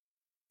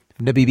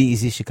From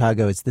WBEZ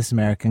Chicago, it's This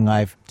American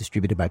Life,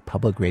 distributed by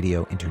Public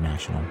Radio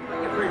International.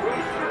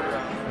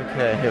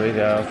 Okay, here we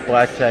go.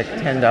 Blackjack,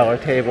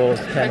 $10 tables,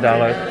 $10.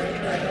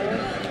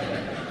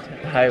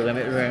 High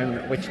limit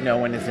room, which no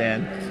one is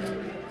in.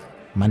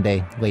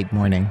 Monday, late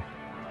morning.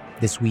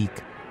 This week,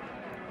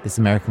 This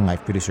American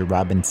Life producer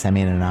Robin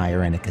Semyon and I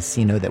are in a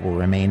casino that will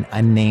remain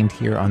unnamed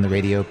here on the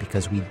radio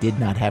because we did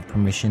not have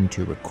permission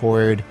to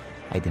record.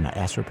 I did not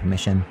ask for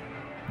permission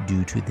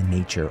due to the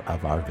nature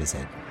of our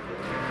visit.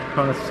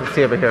 Come on, let's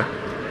see over here.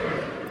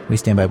 We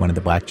stand by one of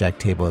the blackjack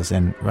tables,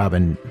 and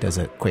Robin does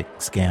a quick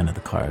scan of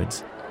the cards.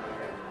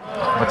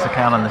 What's the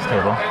count on this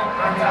table?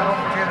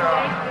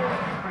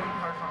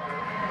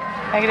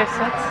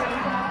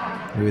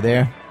 -6. We were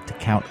there to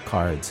count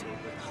cards,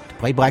 to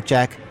play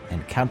blackjack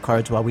and count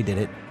cards while we did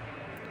it,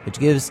 which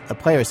gives a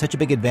player such a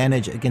big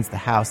advantage against the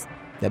house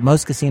that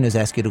most casinos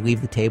ask you to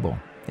leave the table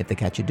if they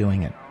catch you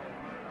doing it.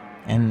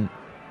 And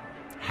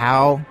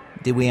how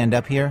did we end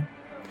up here?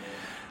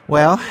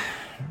 Well,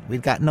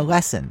 we'd gotten a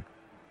lesson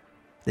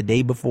the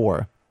day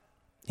before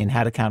in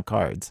how to count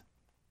cards.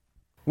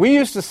 We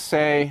used to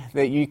say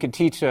that you could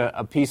teach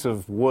a piece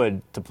of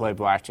wood to play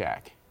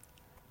blackjack.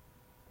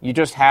 You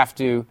just have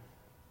to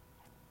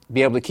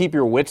be able to keep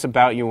your wits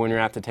about you when you're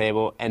at the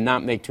table and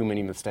not make too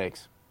many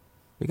mistakes.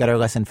 We got our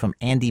lesson from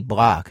Andy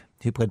Bloch,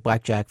 who played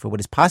blackjack for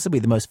what is possibly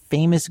the most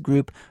famous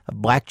group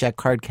of blackjack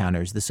card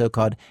counters, the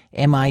so-called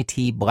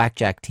MIT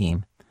Blackjack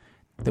Team.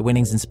 The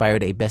winnings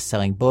inspired a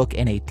best-selling book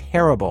and a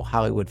terrible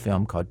Hollywood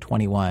film called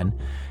 21.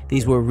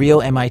 These were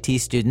real MIT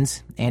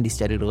students. Andy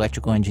studied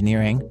electrical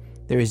engineering.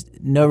 There is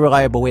no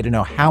reliable way to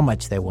know how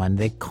much they won.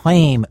 They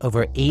claim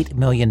over $8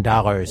 million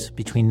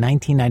between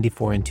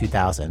 1994 and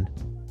 2000.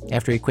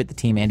 After he quit the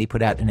team, Andy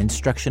put out an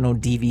instructional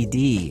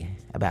DVD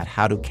about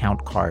how to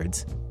count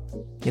cards.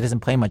 He doesn't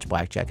play much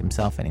blackjack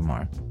himself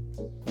anymore.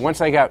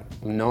 Once I got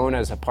known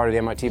as a part of the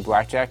MIT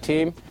Blackjack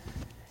Team,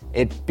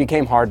 it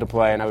became hard to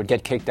play, and I would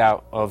get kicked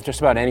out of just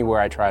about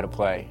anywhere I try to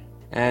play.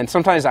 And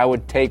sometimes I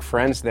would take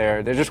friends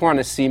there. They just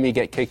wanted to see me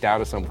get kicked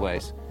out of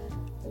someplace.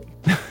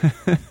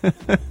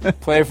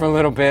 Play for a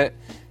little bit.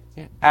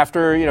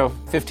 After,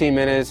 15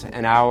 minutes,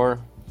 an hour,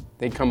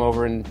 they'd come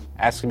over and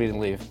ask me to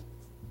leave.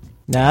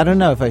 Now, I don't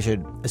know if I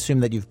should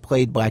assume that you've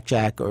played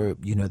blackjack or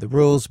you know the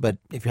rules, but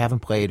if you haven't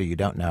played or you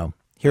don't know,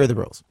 here are the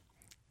rules.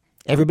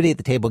 Everybody at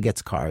the table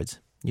gets cards.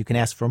 You can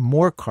ask for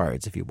more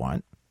cards if you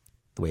want.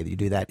 The way that you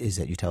do that is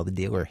that you tell the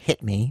dealer,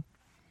 hit me.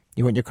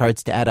 You want your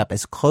cards to add up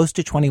as close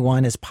to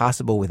 21 as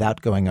possible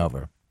without going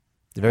over.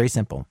 It's very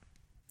simple.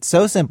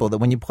 So simple that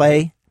when you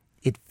play,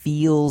 it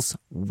feels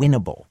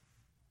winnable.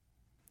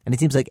 And it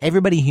seems like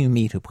everybody you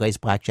meet who plays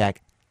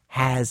blackjack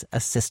has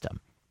a system.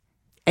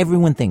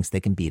 Everyone thinks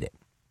they can beat it.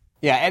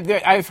 Yeah,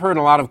 I've heard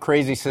a lot of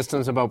crazy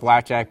systems about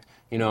blackjack.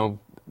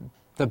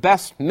 The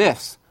best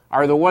myths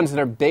are the ones that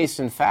are based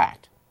in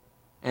fact.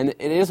 And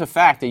it is a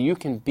fact that you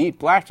can beat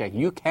blackjack.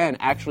 You can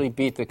actually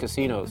beat the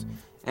casinos.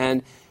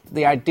 And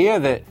the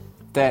idea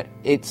that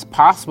it's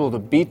possible to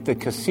beat the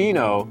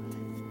casino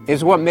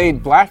is what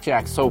made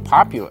blackjack so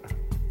popular.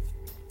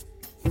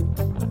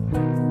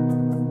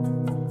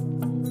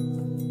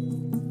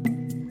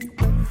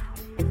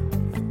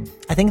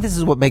 I think this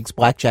is what makes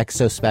blackjack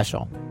so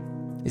special,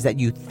 is that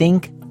you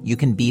think you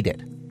can beat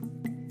it.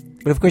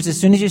 But of course, as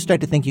soon as you start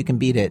to think you can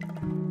beat it,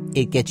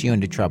 it gets you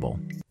into trouble.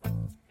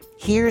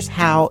 Here's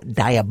how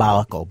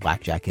diabolical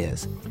blackjack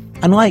is.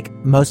 Unlike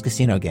most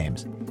casino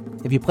games,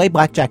 if you play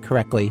blackjack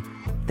correctly,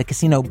 the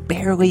casino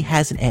barely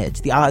has an edge.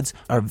 The odds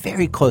are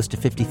very close to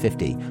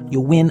 50-50.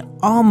 You'll win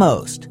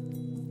almost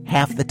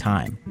half the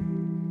time.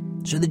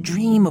 So the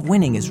dream of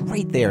winning is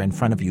right there in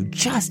front of you,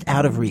 just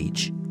out of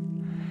reach.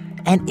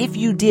 And if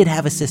you did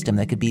have a system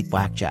that could beat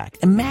blackjack,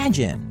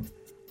 imagine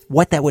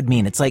what that would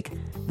mean. It's like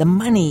the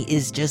money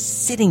is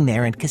just sitting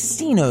there in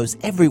casinos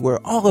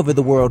everywhere, all over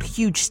the world,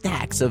 huge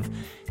stacks of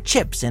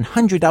chips and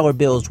 $100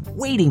 bills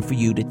waiting for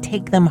you to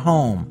take them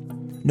home.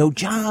 No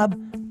job,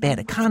 bad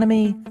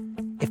economy.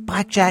 If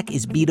blackjack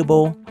is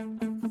beatable,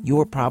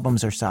 your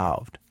problems are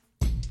solved.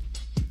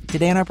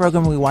 Today on our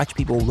program, we watch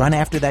people run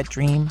after that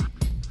dream,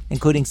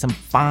 including some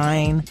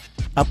fine,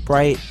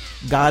 upright,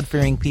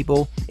 God-fearing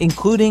people,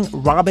 including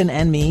Robin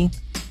and me.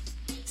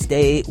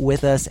 Stay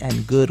with us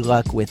and good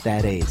luck with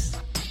that ace.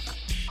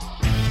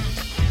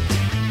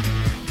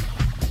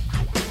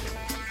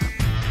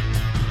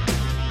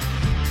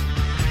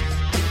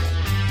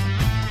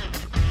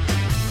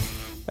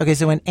 Okay,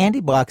 so when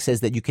Andy Bloch says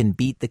that you can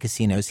beat the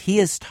casinos, he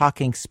is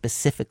talking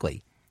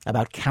specifically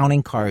about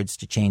counting cards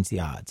to change the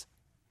odds.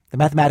 The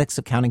mathematics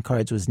of counting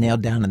cards was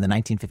nailed down in the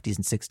 1950s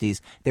and 60s.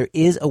 There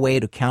is a way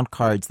to count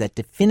cards that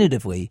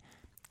definitively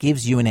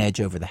gives you an edge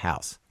over the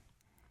house.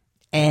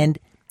 And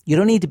you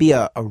don't need to be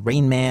a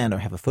Rain Man or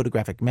have a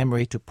photographic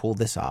memory to pull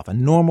this off. A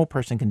normal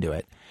person can do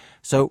it.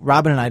 So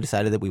Robin and I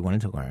decided that we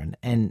wanted to learn.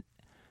 And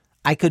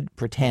I could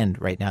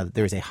pretend right now that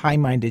there is a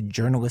high-minded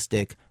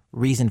journalistic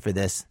reason for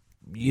this.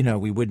 We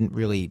wouldn't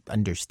really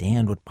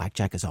understand what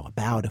blackjack is all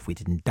about if we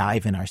didn't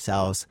dive in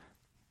ourselves.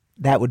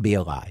 That would be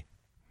a lie.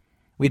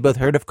 We'd both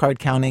heard of card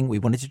counting. We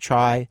wanted to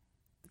try.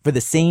 For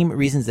the same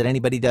reasons that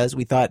anybody does,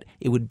 we thought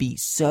it would be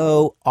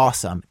so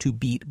awesome to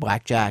beat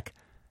blackjack.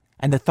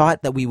 And the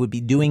thought that we would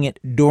be doing it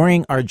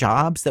during our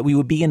jobs, that we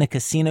would be in a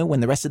casino when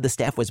the rest of the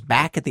staff was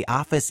back at the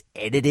office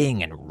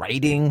editing and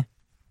writing.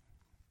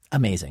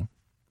 Amazing.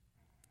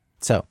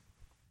 So,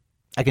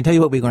 I can tell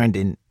you what we learned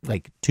in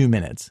like 2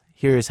 minutes.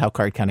 Here's how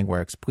card counting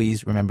works.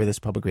 Please remember this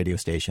public radio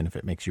station if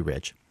it makes you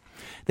rich.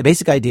 The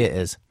basic idea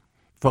is,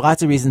 for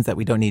lots of reasons that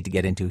we don't need to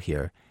get into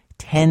here,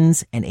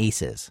 tens and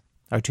aces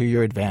are to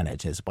your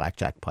advantage as a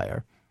blackjack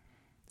player.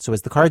 So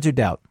as the cards are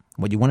dealt,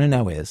 what you want to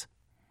know is,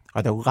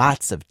 are there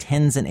lots of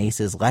tens and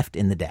aces left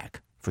in the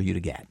deck for you to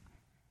get?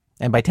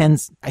 And by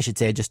tens, I should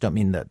say, I just don't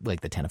mean the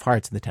 10 of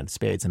hearts and the 10 of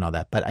spades and all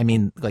that, but I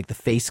mean like the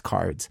face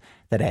cards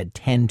that add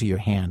 10 to your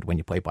hand when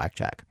you play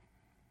blackjack.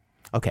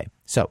 Okay,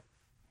 so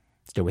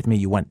still with me,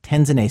 you want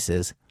tens and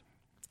aces,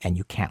 and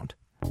you count.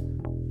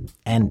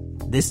 And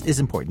this is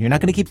important. You're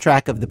not going to keep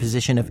track of the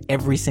position of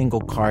every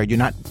single card. You're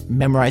not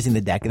memorizing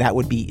the deck. That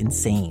would be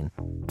insane.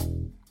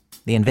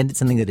 They invented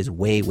something that is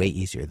way, way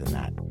easier than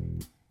that.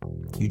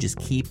 You just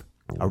keep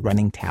a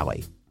running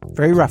tally,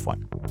 very rough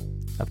one,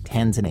 of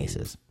tens and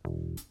aces.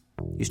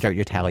 You start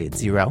your tally at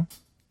 0.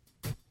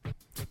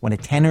 When a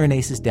 10 or an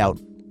ace is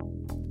dealt,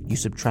 you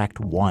subtract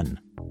 1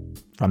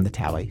 from the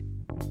tally.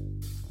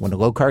 When a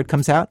low card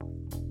comes out,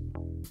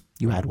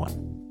 you add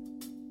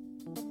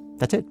 1.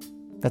 That's it.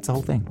 That's the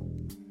whole thing.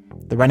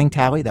 The running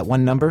tally, that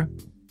one number,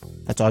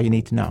 that's all you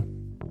need to know.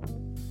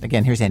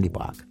 Again, here's Andy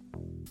Bloch.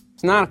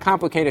 It's not a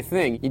complicated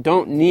thing. You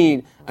don't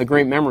need a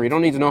great memory. You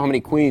don't need to know how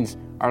many queens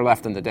are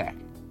left in the deck.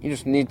 You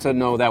just need to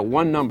know that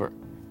one number.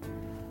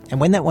 And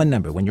when that one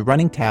number, when your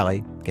running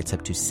tally gets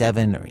up to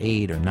 7 or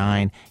 8 or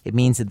 9, it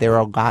means that there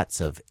are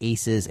lots of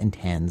aces and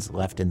tens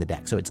left in the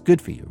deck. So it's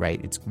good for you,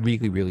 right? It's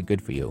really, really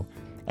good for you.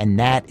 And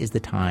that is the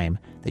time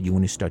that you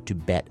want to start to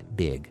bet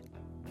big.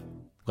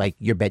 Like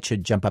your bet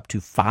should jump up to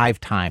 5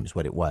 times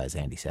what it was,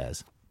 Andy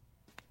says.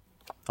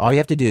 All you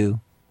have to do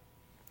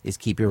is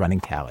keep your running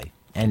tally.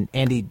 And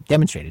Andy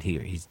demonstrated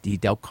here. He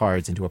dealt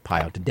cards into a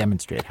pile to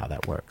demonstrate how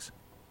that works.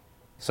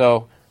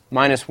 So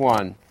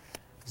 -1,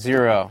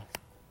 0,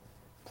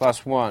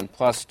 +1,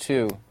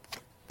 +2,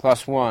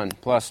 +1,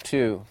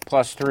 +2,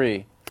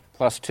 +3,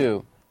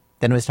 +2.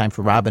 Then it was time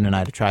for Robin and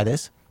I to try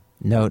this.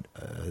 Note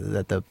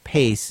that the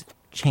pace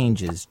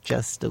changes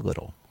just a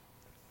little.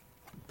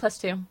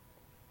 +2.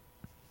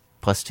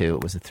 +2,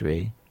 it was a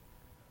 3.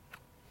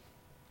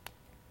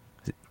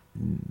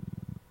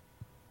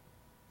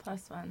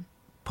 +1.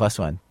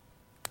 +1.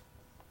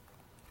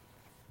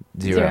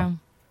 0.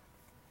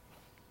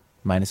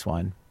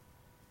 -1.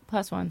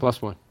 +1.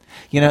 +1.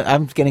 You know,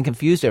 I'm getting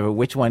confused over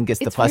which one gets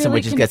the It's plus and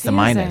really which gets the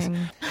minus.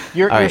 confusing.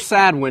 You're right.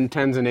 sad when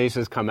tens and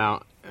aces come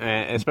out,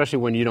 especially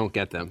when you don't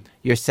get them.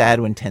 You're sad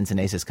when tens and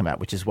aces come out,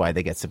 which is why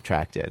they get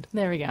subtracted.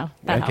 There we go.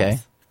 That Okay.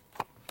 helps.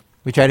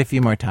 We tried a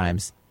few more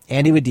times.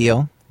 Andy would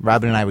deal.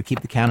 Robin and I would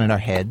keep the count in our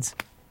heads.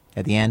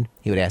 At the end,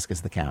 he would ask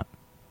us the count.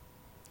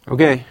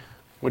 Okay,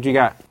 what you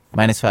got?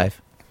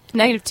 -5.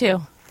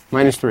 -2.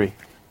 -3.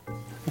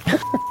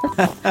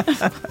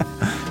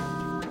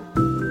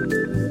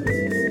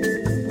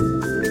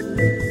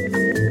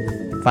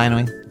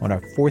 Finally, on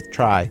our 4th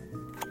try,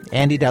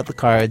 Andy dealt the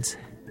cards.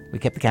 We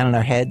kept the count in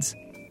our heads.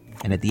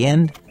 And at the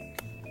end,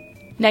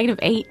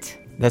 -8.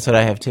 that's what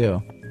I have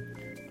too.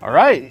 All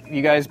right,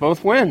 you guys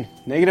both win.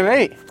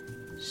 -8.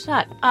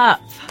 Shut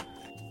up.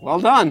 Well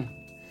done.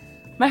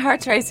 My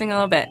heart's racing a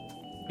little bit.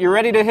 You're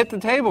ready to hit the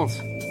tables.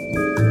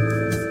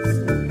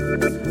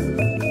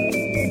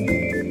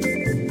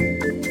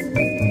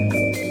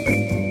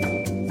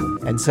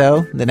 And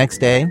so, the next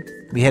day,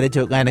 we headed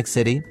to Atlantic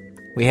City.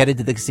 We headed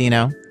to the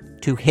casino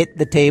to hit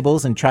the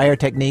tables and try our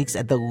techniques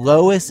at the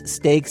lowest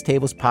stakes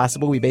tables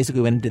possible. We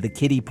basically went into the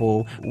kiddie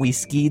pool. We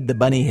skied the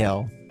bunny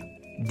hill.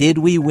 Did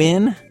we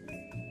win?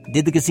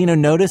 Did the casino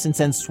notice and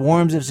send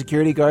swarms of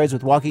security guards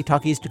with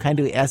walkie-talkies to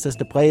kindly ask us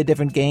to play a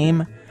different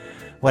game?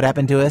 What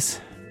happened to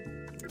us?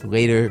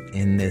 Later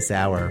in this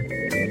hour.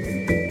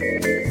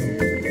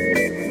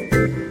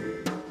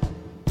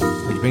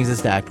 Which brings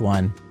us to Act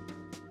 1.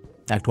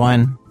 Act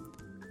 1,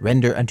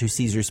 render unto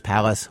Caesar's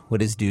palace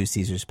what is due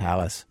Caesar's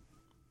palace.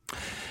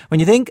 When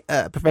you think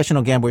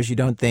professional gamblers, you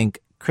don't think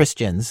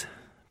Christians.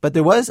 But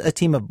there was a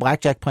team of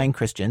blackjack playing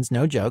Christians,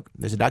 no joke.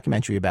 There's a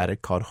documentary about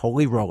it called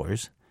Holy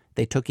Rollers.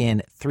 They took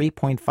in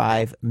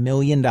 $3.5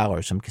 million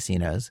from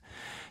casinos.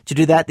 To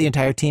do that, the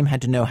entire team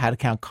had to know how to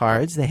count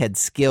cards. They had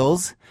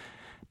skills.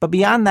 But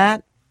beyond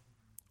that,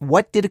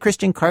 what did a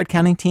Christian card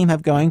counting team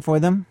have going for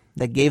them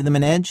that gave them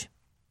an edge?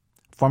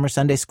 Former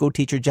Sunday school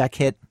teacher Jack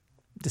Hitt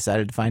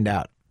decided to find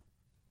out.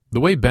 The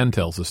way Ben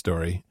tells the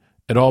story,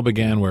 it all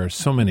began where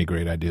so many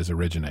great ideas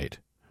originate.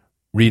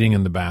 Reading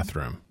in the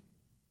bathroom.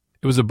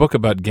 It was a book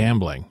about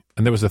gambling,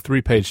 and there was a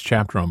 3-page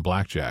chapter on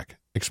blackjack,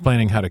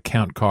 explaining how to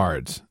count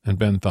cards, and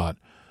Ben thought,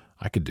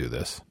 I could do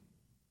this.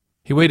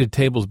 He waited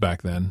tables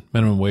back then,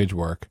 minimum wage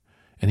work,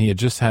 and he had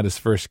just had his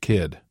first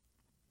kid.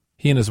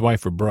 He and his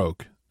wife were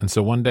broke, and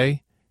so one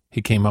day,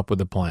 he came up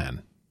with a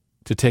plan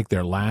to take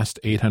their last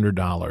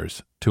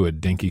 $800 to a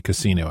dinky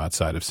casino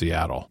outside of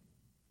Seattle.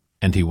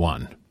 And he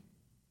won.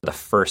 The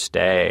first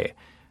day,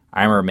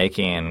 I remember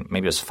making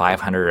maybe it was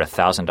 $500 or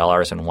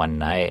 $1,000 in one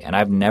night, and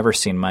I've never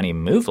seen money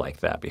move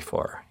like that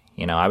before.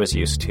 I was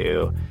used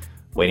to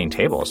waiting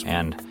tables,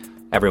 and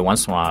every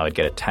once in a while I would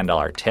get a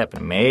 $10 tip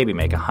and maybe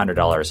make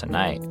 $100 a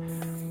night.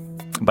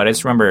 But I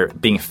just remember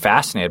being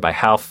fascinated by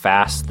how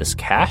fast this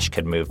cash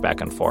could move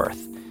back and forth.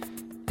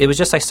 It was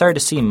just I started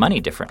to see money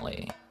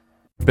differently.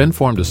 Ben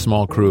formed a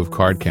small crew of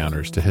card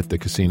counters to hit the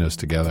casinos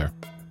together.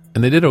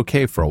 And they did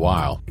okay for a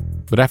while.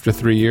 But after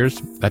 3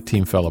 years, that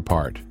team fell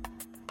apart.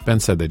 Ben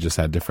said they just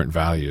had different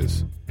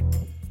values.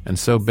 And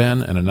so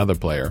Ben and another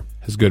player,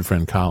 his good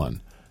friend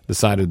Colin,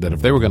 decided that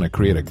if they were going to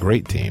create a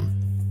great team,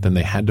 then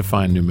they had to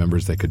find new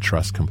members they could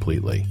trust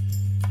completely.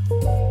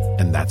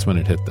 And that's when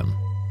it hit them.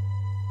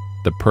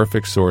 The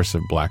perfect source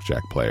of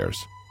blackjack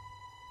players.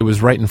 It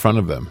was right in front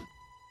of them,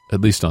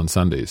 at least on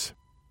Sundays.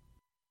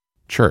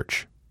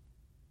 Church.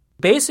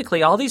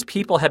 Basically, all these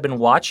people had been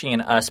watching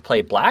us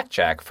play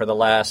blackjack for the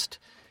last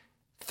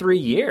 3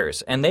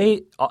 years, and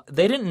they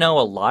didn't know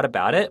a lot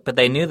about it, but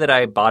they knew that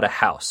I bought a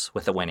house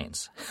with the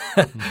winnings.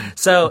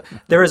 So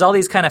there was all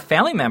these kind of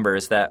family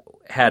members that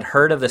had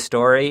heard of the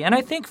story, and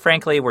I think,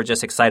 frankly, were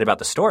just excited about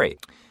the story.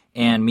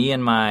 And me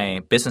and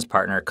my business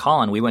partner,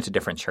 Colin, we went to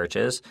different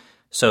churches.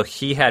 So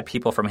he had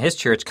people from his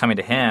church coming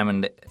to him,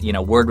 and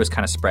word was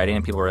kind of spreading,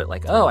 and people were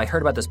like, "Oh, I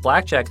heard about this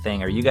blackjack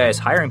thing. Are you guys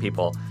hiring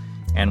people?"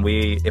 And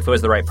if it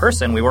was the right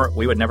person, we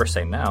would never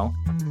say no.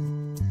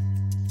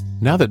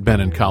 Now that Ben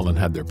and Colin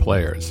had their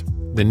players,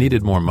 they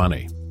needed more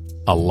money,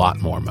 a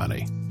lot more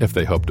money, if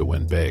they hoped to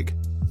win big.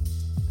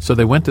 So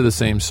they went to the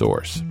same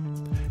source.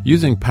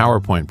 Using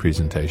PowerPoint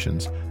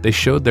presentations, they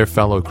showed their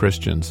fellow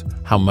Christians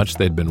how much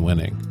they'd been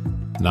winning,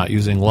 not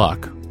using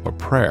luck or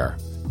prayer,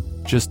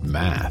 just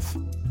math.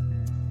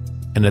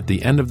 And at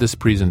the end of this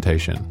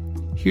presentation,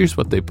 here's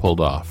what they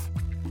pulled off.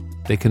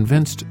 They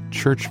convinced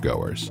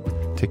churchgoers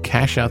to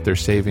cash out their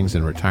savings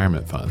and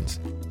retirement funds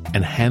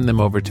and hand them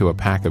over to a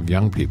pack of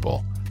young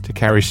people to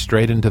carry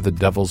straight into the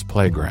devil's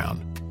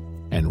playground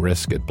and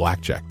risk at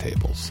blackjack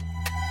tables.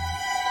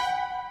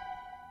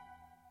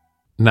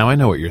 Now I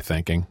know what you're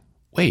thinking.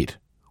 Wait,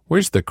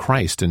 where's the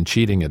Christ in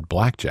cheating at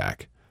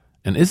blackjack?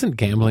 And isn't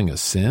gambling a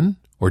sin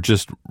or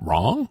just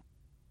wrong?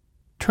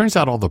 Turns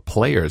out all the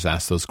players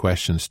asked those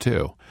questions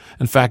too.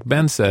 In fact,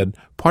 Ben said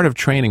part of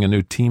training a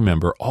new team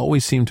member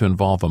always seemed to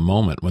involve a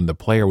moment when the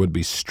player would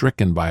be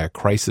stricken by a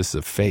crisis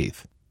of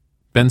faith.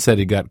 Ben said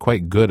he got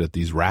quite good at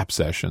these rap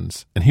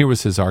sessions, and here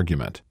was his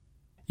argument.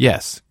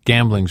 Yes,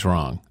 gambling's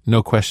wrong,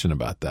 no question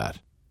about that.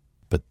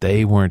 But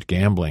they weren't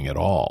gambling at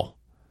all,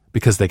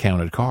 because they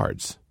counted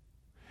cards.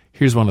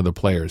 Here's one of the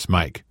players,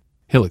 Mike.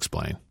 He'll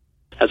explain.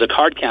 As a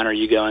card counter,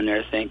 you go in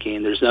there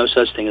thinking there's no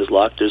such thing as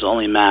luck, there's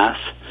only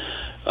math.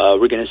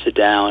 We're going to sit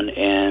down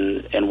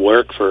and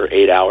work for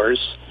 8 hours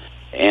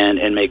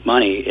and make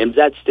money. And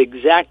that's the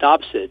exact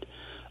opposite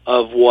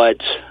of what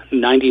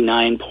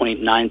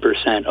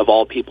 99.9% of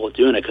all people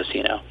do in a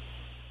casino.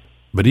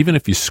 But even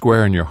if you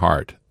swear in your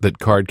heart that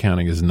card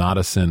counting is not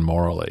a sin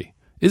morally,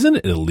 isn't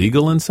it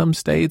illegal in some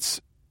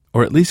states,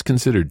 or at least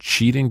considered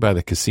cheating by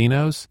the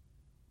casinos?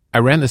 I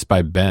ran this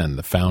by Ben,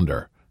 the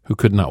founder, who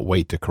could not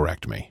wait to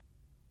correct me.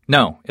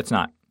 No, it's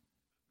not.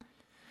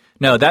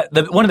 No,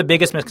 one of the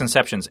biggest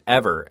misconceptions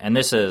ever, and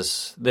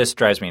this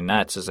drives me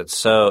nuts, is it's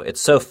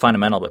so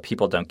fundamental, but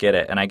people don't get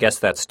it. And I guess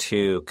that's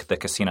to the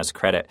casino's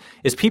credit,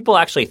 is people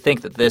actually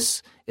think that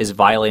this is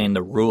violating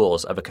the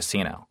rules of a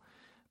casino.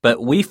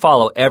 But we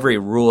follow every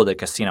rule that a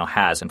casino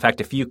has. In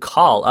fact, if you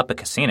call up a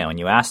casino and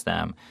you ask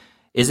them,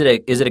 is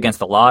it against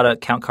the law to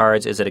count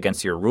cards? Is it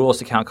against your rules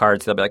to count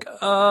cards? They'll be like,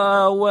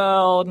 oh,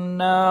 well,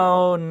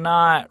 no,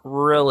 not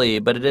really,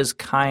 but it is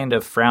kind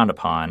of frowned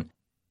upon.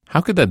 How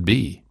could that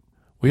be?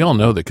 We all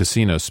know that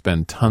casinos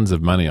spend tons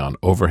of money on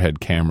overhead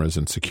cameras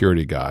and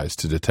security guys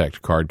to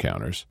detect card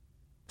counters.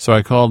 So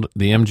I called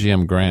the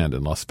MGM Grand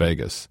in Las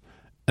Vegas,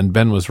 and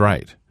Ben was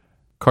right.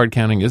 Card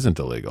counting isn't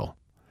illegal.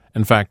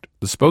 In fact,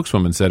 the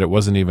spokeswoman said it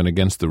wasn't even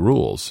against the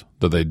rules,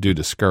 though they do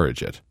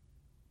discourage it.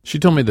 She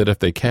told me that if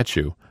they catch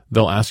you,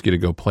 they'll ask you to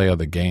go play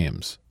other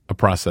games, a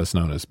process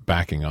known as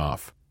backing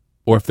off.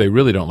 Or if they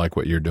really don't like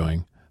what you're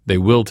doing, they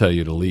will tell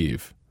you to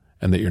leave,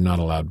 and that you're not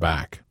allowed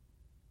back.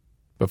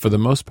 But for the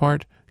most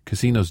part,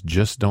 casinos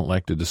just don't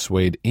like to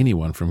dissuade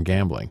anyone from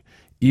gambling,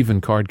 even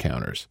card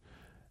counters.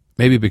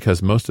 Maybe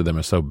because most of them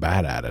are so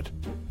bad at it,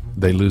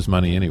 they lose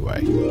money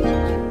anyway.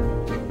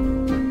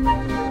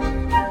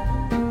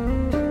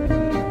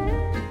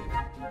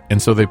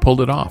 And so they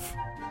pulled it off.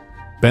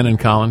 Ben and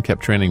Colin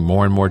kept training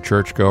more and more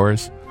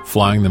churchgoers,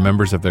 flying the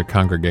members of their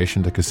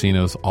congregation to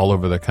casinos all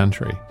over the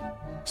country.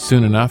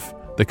 Soon enough,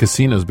 the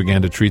casinos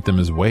began to treat them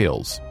as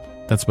whales.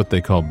 That's what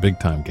they call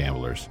big-time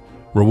gamblers,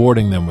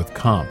 rewarding them with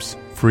comps,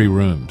 free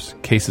rooms,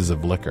 cases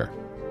of liquor.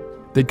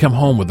 They'd come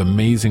home with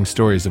amazing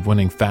stories of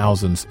winning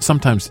thousands,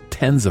 sometimes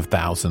tens of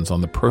thousands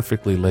on the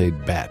perfectly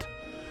laid bet.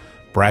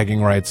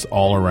 Bragging rights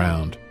all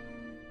around.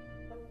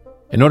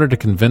 In order to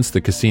convince the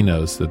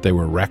casinos that they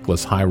were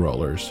reckless high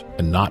rollers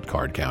and not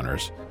card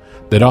counters,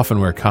 they'd often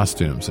wear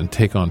costumes and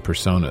take on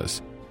personas,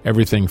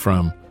 everything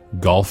from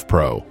golf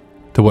pro,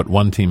 to what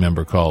one team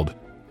member called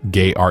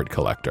gay art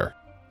collector.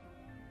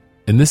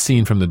 In this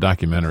scene from the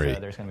documentary,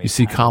 you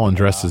see Colin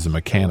dressed as a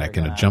mechanic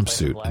in a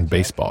jumpsuit and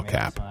baseball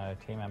cap.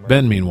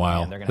 Ben,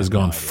 meanwhile, has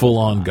gone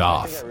full-on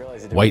goth,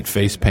 white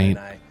face paint,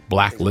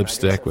 black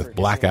lipstick with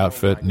black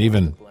outfit, and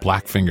even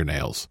black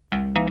fingernails.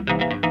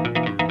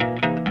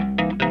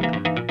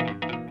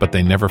 But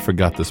they never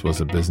forgot this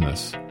was a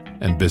business,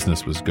 and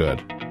business was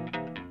good.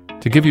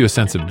 To give you a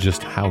sense of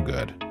just how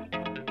good,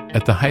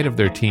 at the height of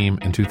their team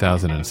in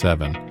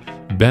 2007,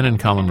 Ben and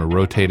Colin were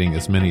rotating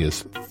as many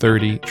as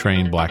 30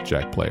 trained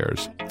blackjack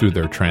players through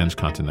their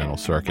transcontinental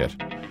circuit.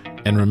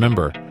 And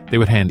remember, they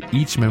would hand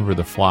each member of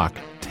the flock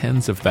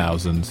tens of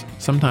thousands,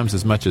 sometimes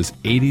as much as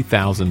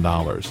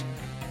 $80,000.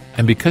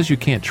 And because you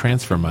can't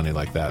transfer money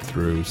like that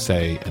through,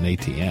 say, an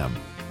ATM,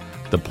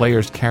 the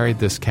players carried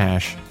this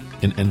cash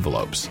in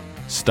envelopes,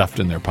 stuffed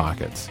in their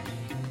pockets.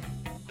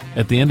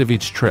 At the end of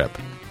each trip,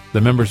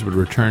 the members would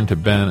return to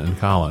Ben and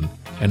Colin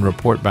and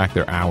report back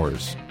their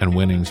hours and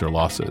winnings or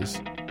losses.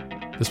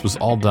 This was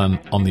all done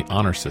on the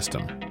honor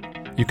system.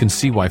 You can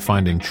see why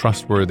finding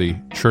trustworthy,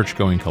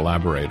 church-going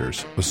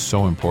collaborators was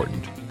so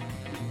important.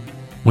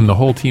 When the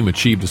whole team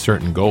achieved a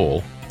certain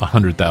goal,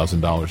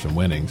 $100,000 in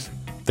winnings,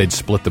 they'd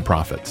split the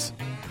profits.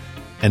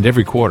 And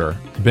every quarter,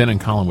 Ben and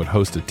Colin would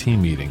host a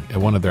team meeting at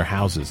one of their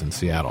houses in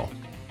Seattle.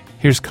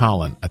 Here's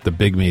Colin at the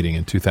big meeting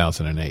in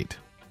 2008.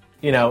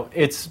 You know,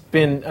 it's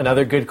been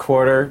another good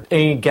quarter.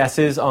 Any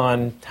guesses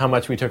on how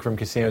much we took from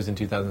casinos in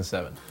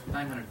 2007?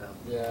 900,000.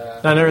 Yeah.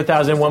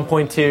 900,000,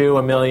 1.2,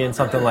 a million,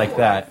 something like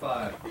that.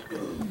 Boom!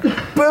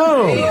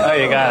 Oh,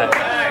 you got it.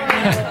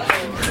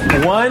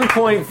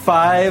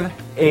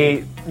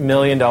 $1.58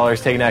 million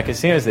taken out of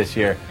casinos this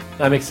year.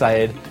 I'm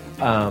excited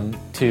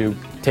to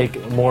take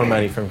more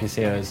money from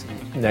casinos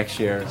next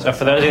year. So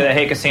for those of you that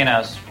hate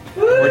casinos,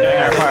 we're doing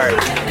our part.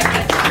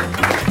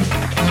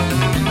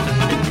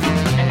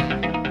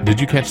 Did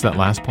you catch that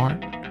last part?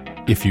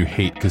 If you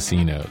hate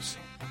casinos.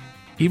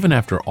 Even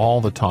after all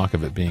the talk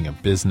of it being a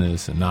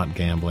business and not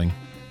gambling,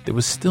 there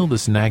was still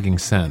this nagging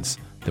sense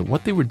that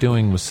what they were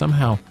doing was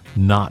somehow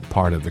not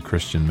part of the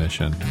Christian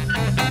mission.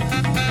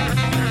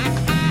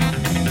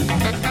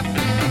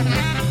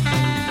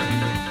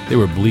 They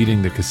were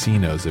bleeding the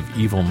casinos of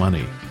evil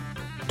money,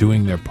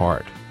 doing their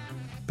part.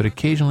 But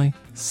occasionally,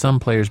 some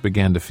players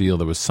began to feel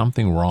there was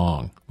something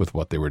wrong with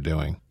what they were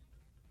doing.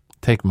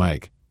 Take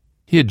Mike.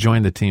 He had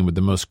joined the team with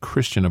the most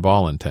Christian of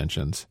all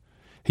intentions.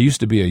 He used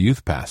to be a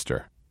youth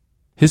pastor.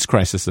 His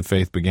crisis of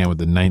faith began with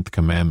the 9th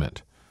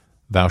commandment,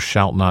 "Thou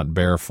shalt not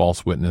bear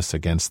false witness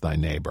against thy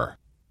neighbor."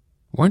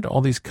 Weren't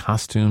all these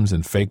costumes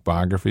and fake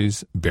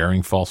biographies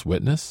bearing false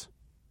witness?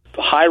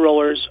 The high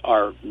rollers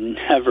are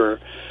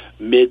never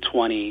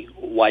mid-20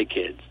 white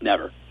kids,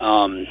 never.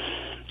 And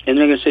they're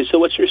going to say, so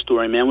what's your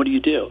story, man? What do you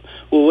do?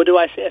 Well, what do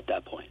I say at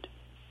that point?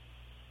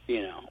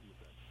 You know.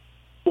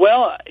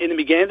 Well, in the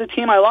beginning of the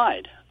team, I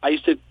lied. I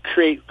used to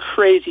create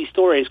crazy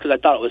stories because I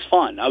thought it was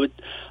fun.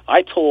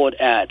 I told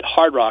at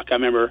Hard Rock, I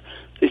remember,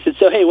 they said,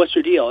 so, hey, what's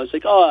your deal? It's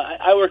like, oh,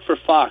 I work for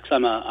Fox.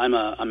 I'm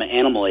an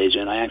animal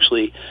agent.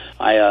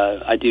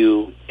 I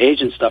do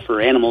agent stuff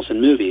for animals in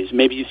movies.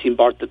 Maybe you've seen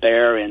Bart the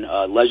Bear and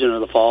Legend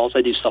of the Falls.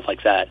 I do stuff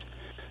like that.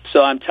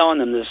 So I'm telling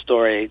them this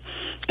story,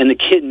 and the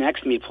kid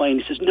next to me playing,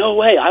 he says, no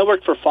way, I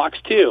work for Fox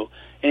too.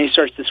 And he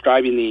starts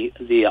describing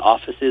the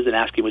offices and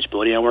asking which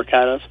building I work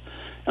out of.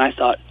 And I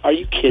thought, are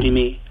you kidding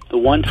me? The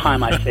one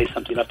time I say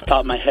something off the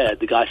top of my head,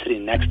 the guy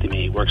sitting next to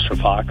me works for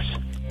Fox.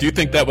 Do you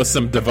think that was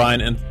some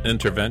divine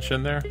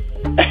intervention there?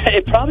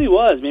 It probably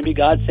was. Maybe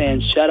God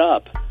saying, shut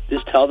up.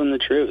 Just tell them the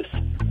truth.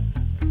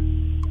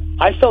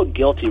 I felt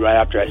guilty right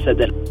after I said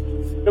that.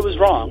 It was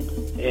wrong,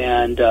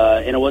 and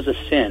it was a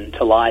sin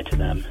to lie to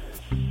them.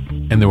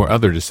 And there were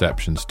other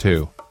deceptions,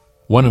 too.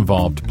 One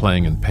involved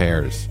playing in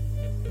pairs.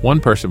 One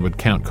person would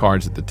count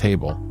cards at the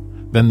table.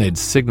 Then they'd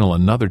signal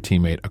another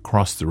teammate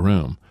across the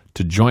room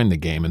to join the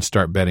game and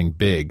start betting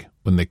big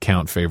when the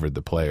count favored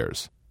the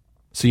players.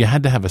 So you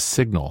had to have a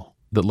signal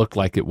that looked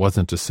like it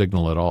wasn't a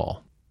signal at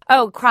all.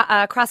 Oh,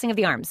 crossing of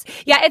the arms.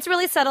 Yeah, it's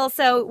really subtle.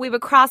 So we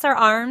would cross our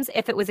arms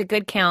if it was a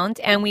good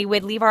count, and we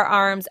would leave our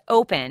arms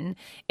open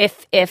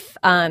if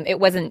it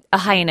wasn't a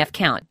high enough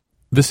count.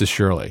 This is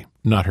Shirley,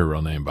 not her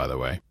real name, by the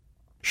way.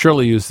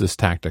 Shirley used this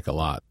tactic a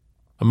lot.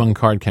 Among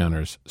card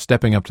counters,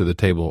 stepping up to the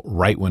table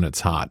right when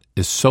it's hot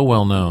is so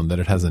well known that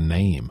it has a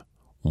name,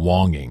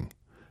 Wonging,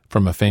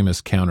 from a famous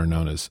counter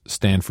known as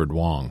Stanford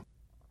Wong.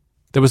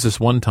 There was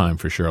this one time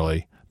for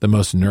Shirley, the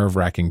most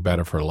nerve-wracking bet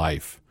of her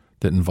life,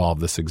 that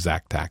involved this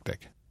exact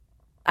tactic.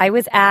 I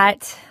was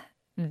at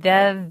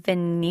the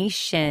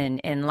Venetian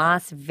in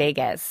Las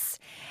Vegas.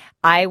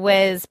 I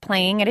was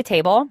playing at a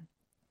table.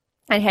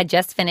 I had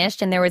just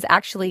finished, and there was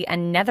actually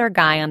another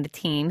guy on the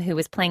team who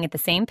was playing at the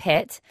same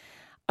pit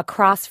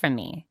across from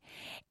me.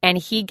 And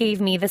he gave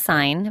me the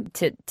sign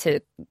to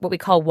what we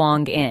call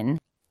Wong in.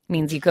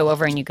 Means you go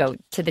over and you go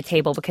to the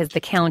table because the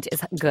count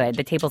is good.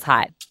 The table's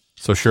hot.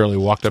 So Shirley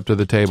walked up to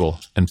the table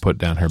and put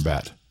down her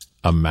bet.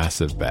 A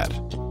massive bet.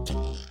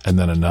 And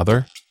then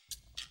another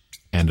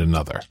and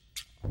another.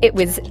 It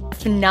was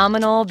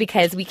phenomenal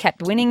because we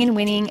kept winning and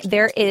winning.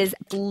 There is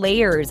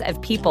layers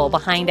of people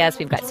behind us.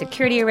 We've got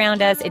security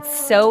around us.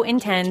 It's so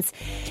intense.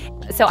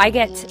 So I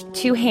get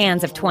 2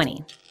 hands of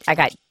 20. I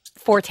got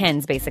 4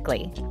 tens,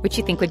 basically, which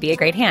you think would be a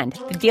great hand.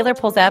 The dealer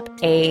pulls up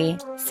a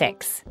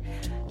 6.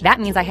 That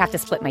means I have to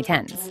split my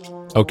tens.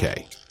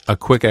 Okay, a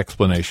quick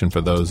explanation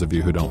for those of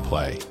you who don't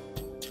play.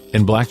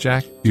 In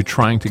blackjack, you're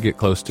trying to get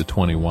close to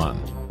 21.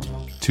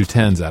 2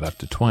 tens add up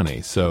to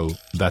 20, so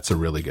that's a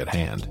really good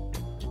hand.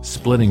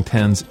 Splitting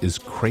tens is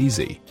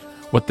crazy,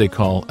 what they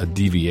call a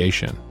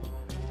deviation.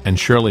 And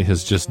Shirley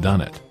has just done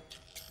it.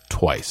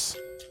 Twice.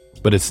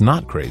 But it's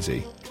not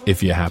crazy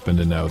if you happen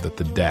to know that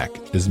the deck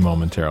is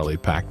momentarily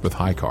packed with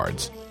high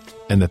cards,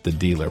 and that the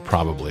dealer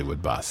probably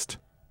would bust.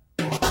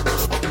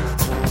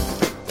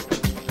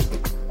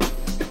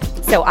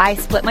 So I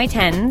split my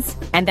tens,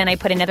 and then I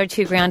put another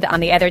 $2,000 on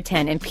the other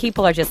 10, and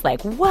people are just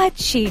like,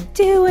 "What's she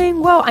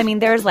doing?" Whoa! I mean,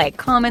 there's like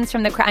comments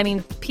from the crowd. I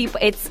mean, people.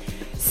 It's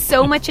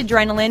so much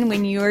adrenaline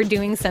when you're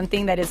doing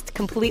something that is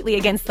completely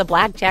against the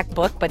blackjack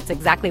book, but it's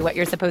exactly what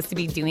you're supposed to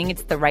be doing.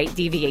 It's the right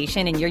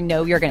deviation, and you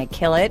know you're going to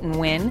kill it and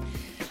win.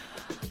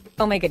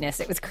 Oh my goodness,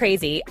 it was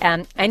crazy.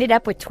 I ended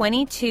up with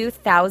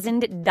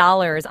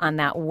 $22,000 on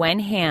that one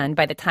hand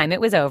by the time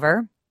it was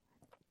over.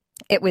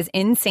 It was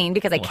insane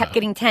because I kept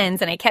getting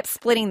tens and I kept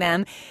splitting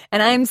them.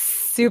 And I'm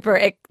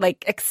super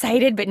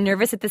excited but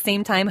nervous at the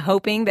same time,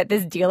 hoping that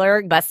this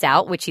dealer busts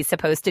out, which he's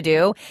supposed to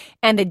do.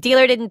 And the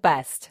dealer didn't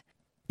bust.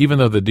 Even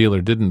though the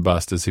dealer didn't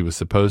bust as he was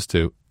supposed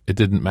to, it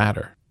didn't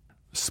matter.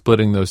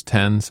 Splitting those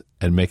tens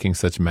and making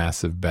such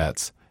massive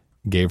bets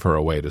gave her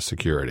away to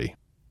security.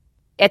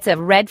 It's a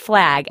red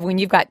flag when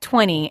you've got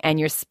 20 and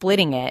you're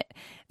splitting it.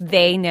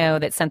 They know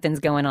that something's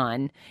going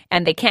on,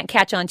 and they can't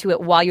catch on to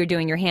it while you're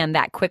doing your hand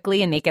that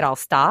quickly and make it all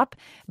stop.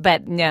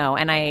 But no,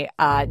 and I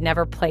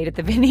never played at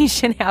the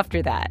Venetian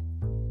after that.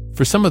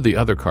 For some of the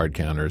other card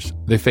counters,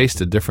 they faced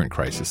a different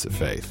crisis of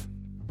faith.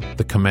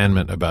 The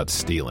commandment about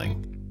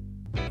stealing.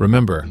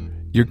 Remember,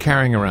 you're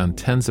carrying around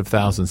tens of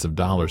thousands of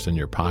dollars in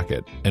your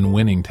pocket and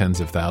winning tens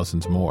of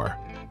thousands more,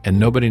 and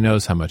nobody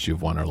knows how much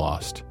you've won or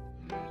lost,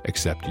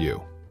 except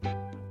you.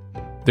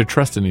 Their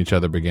trust in each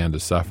other began to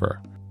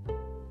suffer.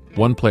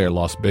 One player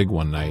lost big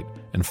one night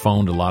and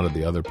phoned a lot of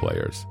the other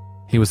players.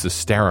 He was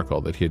hysterical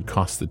that he had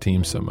cost the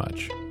team so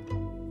much.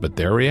 But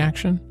their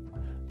reaction?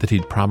 That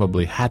he'd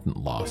probably hadn't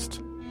lost,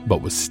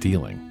 but was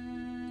stealing.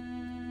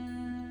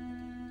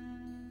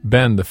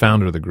 Ben, the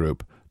founder of the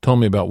group, told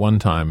me about one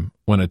time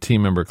when a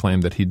team member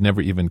claimed that he'd never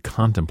even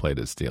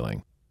contemplated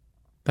stealing.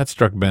 That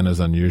struck Ben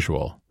as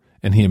unusual,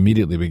 and he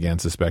immediately began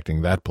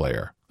suspecting that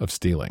player of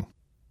stealing.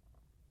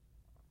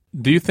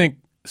 Do you think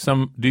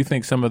some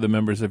of the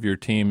members of your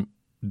team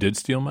did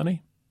steal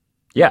money?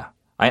 Yeah,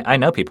 I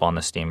know people on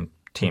this team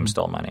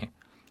stole money.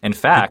 In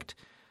fact,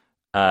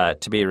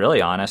 to be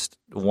really honest,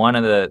 one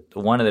of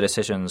the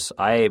decisions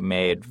I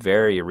made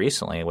very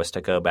recently was to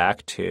go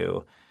back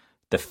to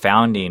the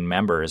founding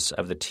members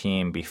of the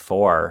team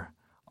before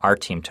our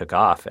team took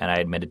off, and I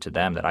admitted to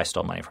them that I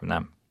stole money from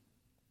them.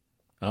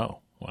 Oh,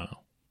 wow.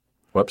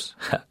 Whoops.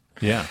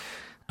 Yeah.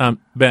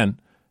 Ben,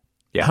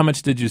 how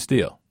much did you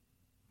steal?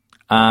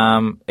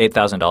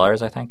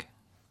 $8,000, I think.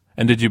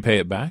 And did you pay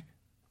it back?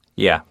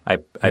 Yeah, I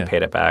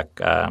paid it back.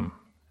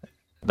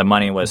 The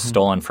money was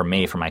stolen from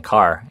me from my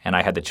car, and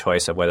I had the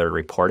choice of whether to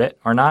report it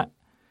or not.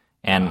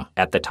 And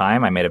at the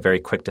time, I made a very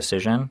quick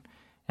decision,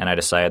 and I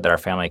decided that our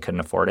family couldn't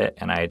afford it,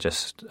 and I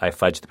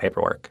fudged the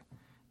paperwork.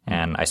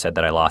 And I said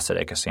that I lost it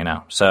at a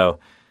casino. So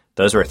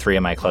those were 3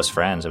 of my close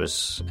friends.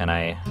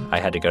 I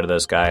had to go to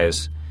those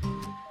guys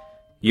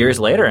years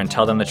later and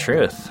tell them the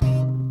truth.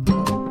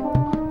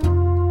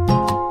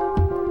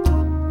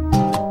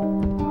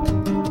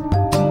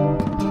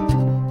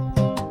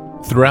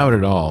 Throughout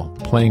it all,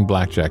 playing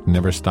blackjack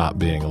never stopped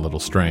being a little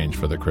strange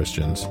for the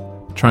Christians,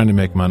 trying to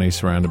make money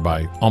surrounded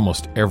by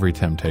almost every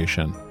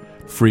temptation.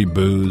 Free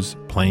booze,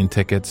 plane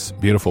tickets,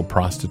 beautiful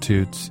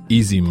prostitutes,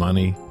 easy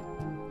money.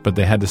 But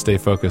they had to stay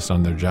focused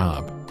on their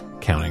job,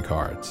 counting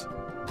cards.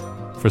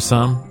 For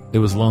some, it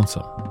was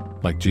lonesome,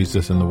 like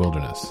Jesus in the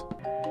wilderness.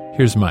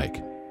 Here's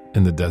Mike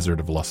in the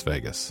desert of Las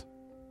Vegas.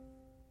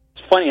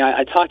 It's funny,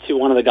 I talked to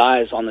one of the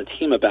guys on the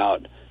team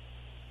about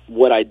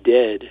what I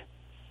did,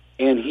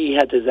 and he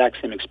had the exact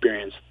same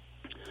experience.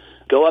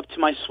 Go up to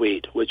my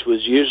suite, which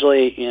was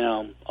usually,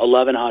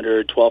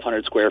 1,100,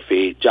 1,200 square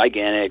feet,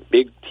 gigantic,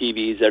 big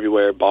TVs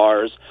everywhere,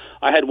 bars.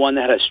 I had one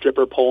that had a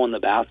stripper pole in the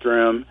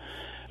bathroom,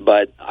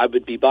 but I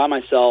would be by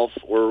myself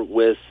or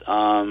with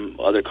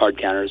other card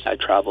counters. I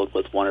traveled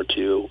with 1 or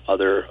 2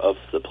 other of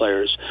the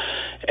players.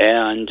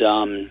 And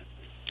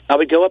I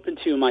would go up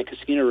into my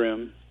casino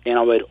room, and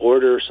I would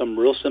order some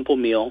real simple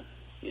meal,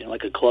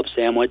 like a club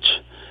sandwich,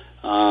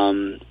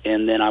 and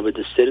then I would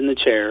just sit in the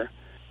chair,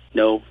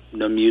 no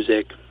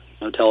music,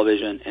 no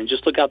television, and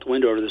just look out the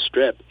window over the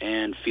strip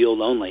and feel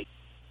lonely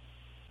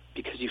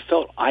because you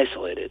felt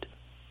isolated.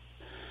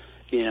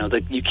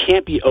 You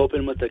can't be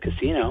open with the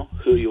casino,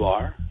 who you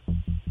are.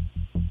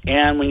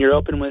 And when you're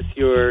open with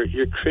your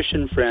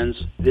Christian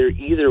friends, they're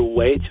either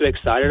way too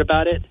excited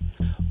about it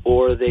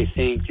or they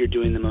think you're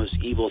doing the most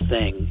evil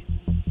thing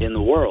in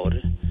the world.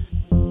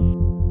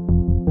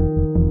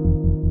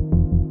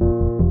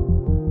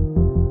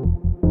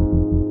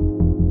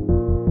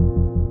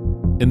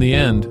 In the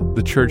end,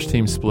 the church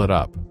team split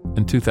up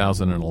in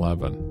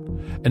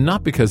 2011, and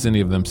not because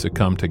any of them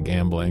succumbed to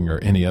gambling or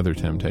any other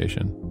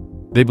temptation.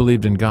 They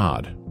believed in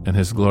God and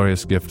his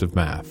glorious gift of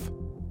math.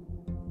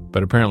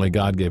 But apparently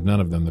God gave none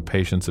of them the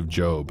patience of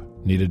Job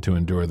needed to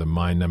endure the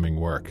mind-numbing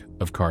work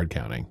of card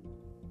counting.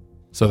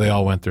 So they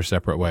all went their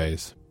separate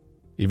ways,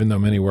 even though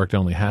many worked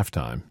only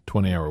half-time,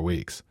 20-hour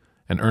weeks,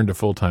 and earned a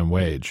full-time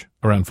wage,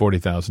 around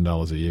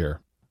 $40,000 a year.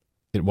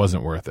 It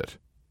wasn't worth it.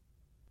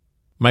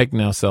 Mike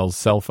now sells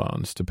cell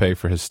phones to pay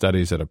for his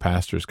studies at a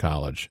pastor's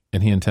college,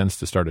 and he intends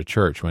to start a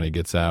church when he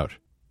gets out.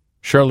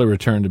 Shirley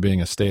returned to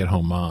being a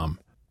stay-at-home mom.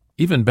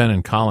 Even Ben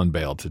and Colin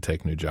bailed to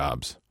take new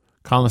jobs.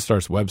 Colin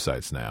starts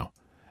websites now,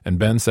 and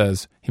Ben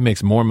says he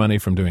makes more money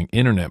from doing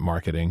internet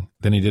marketing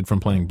than he did from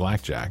playing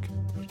blackjack.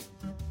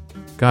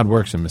 God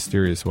works in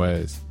mysterious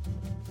ways.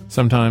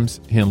 Sometimes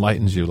he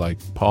enlightens you like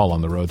Paul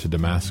on the road to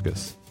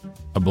Damascus,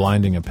 a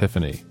blinding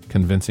epiphany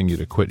convincing you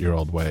to quit your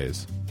old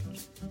ways.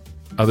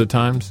 Other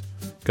times,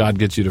 God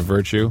gets you to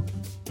virtue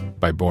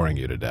by boring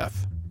you to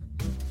death.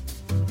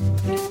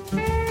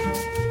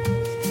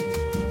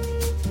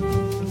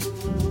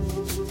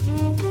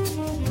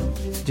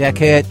 Jack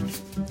Hitt,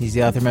 he's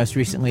the author most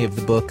recently of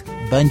the book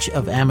Bunch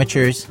of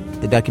Amateurs.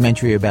 The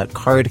documentary about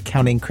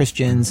card-counting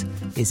Christians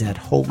is at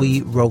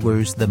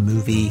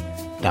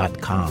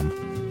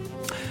holyrollersthemovie.com.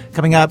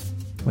 Coming up,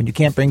 when you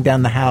can't bring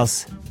down the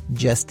house,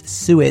 just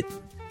sue it.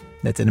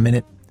 That's in a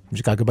minute. From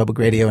Chicago Public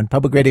Radio and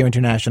Public Radio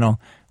International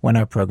when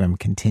our program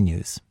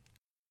continues.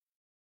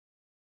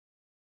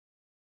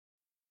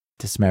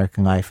 This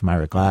American Life, I'm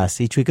Ira Glass.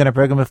 Each week on our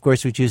program, of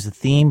course, we choose a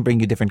theme, bring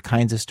you different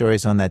kinds of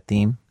stories on that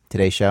theme.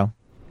 Today's show,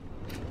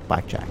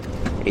 Blackjack.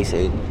 Ace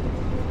 8.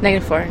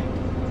 -4.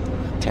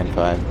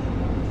 10-5.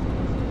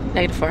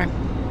 -4.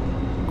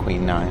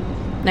 Queen 9.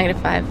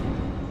 -5.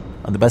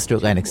 On the bus to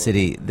Atlantic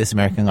City, This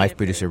American Life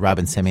producer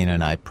Robin Semien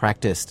and I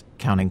practiced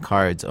counting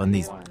cards on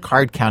these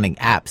card-counting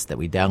apps that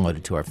we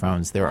downloaded to our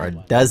phones. There are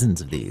dozens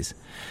of these.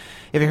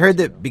 If you heard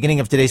the beginning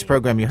of today's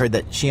program, you heard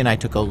that she and I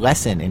took a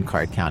lesson in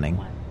card counting.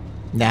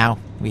 Now,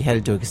 we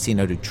headed to a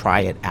casino to try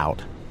it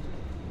out.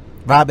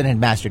 Robin had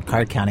mastered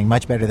card counting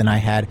much better than I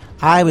had.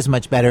 I was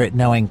much better at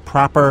knowing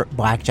proper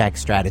blackjack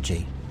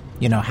strategy.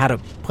 You know, how to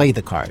play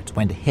the cards,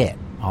 when to hit,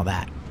 all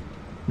that.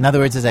 In other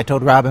words, as I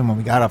told Robin when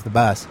we got off the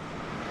bus,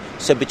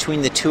 So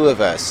between the two of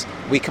us,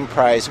 we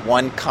comprise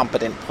one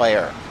competent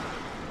player.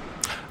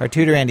 our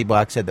tutor Andy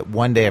Bloch said that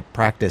one day of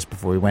practice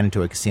before we went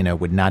into a casino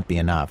would not be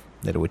enough,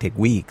 that it would take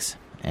weeks,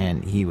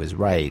 and he was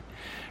right.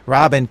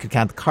 Robin could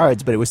count the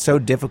cards, but it was so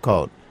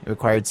difficult, it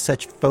required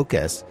such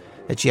focus,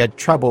 that she had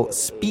trouble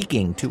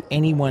speaking to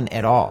anyone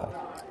at all.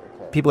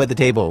 People at the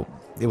table,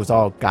 it was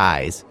all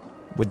guys,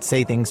 would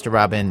say things to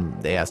Robin.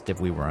 They asked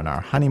if we were on our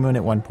honeymoon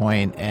at one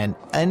point, and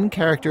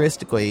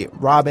uncharacteristically,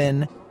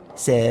 Robin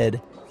said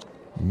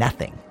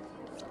nothing.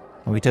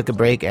 When we took a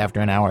break after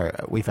an hour,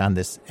 we found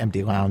this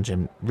empty lounge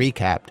and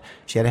recapped.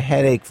 She had a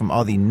headache from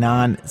all the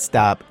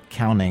non-stop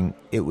counting.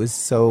 It was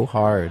so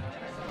hard.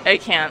 I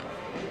can't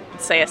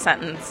say a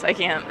sentence. I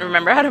can't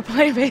remember how to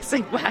play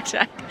basic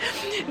blackjack.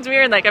 It's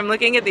weird. Like, I'm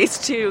looking at these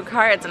two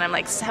cards, and I'm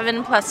like,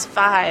 7 +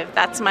 5.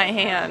 That's my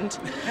hand.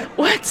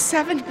 What's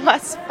 7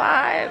 +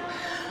 5?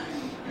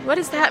 What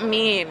does that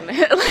mean?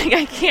 Like,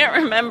 I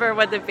can't remember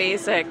what the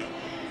basic...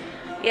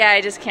 Yeah, I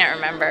just can't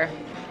remember.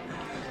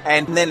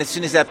 And then as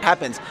soon as that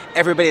happens,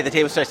 everybody at the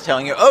table starts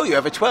telling you, oh, you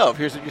have a 12.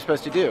 Here's what you're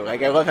supposed to do.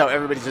 Like, I love how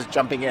everybody's just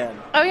jumping in.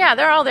 Oh, yeah,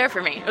 they're all there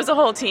for me. It was a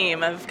whole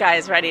team of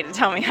guys ready to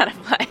tell me how to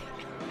play.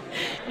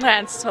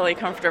 That's totally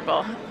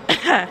comfortable.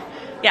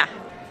 Yeah.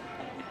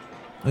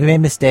 We made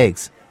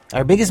mistakes.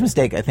 Our biggest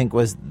mistake, I think,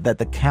 was that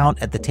the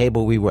count at the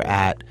table we were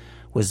at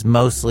was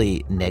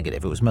mostly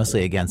negative. It was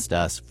mostly against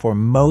us. For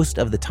most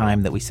of the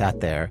time that we sat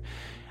there,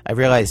 I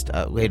realized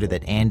later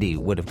that Andy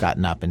would have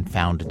gotten up and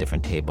found a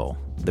different table.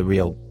 The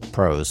real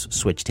pros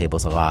switch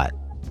tables a lot.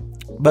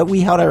 But we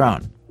held our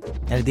own.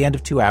 And at the end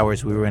of 2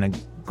 hours, we were in a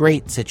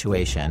great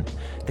situation.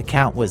 The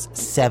count was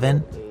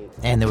 7,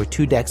 and there were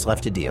 2 decks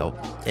left to deal.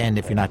 And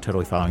if you're not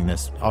totally following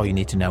this, all you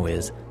need to know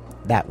is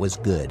that was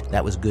good.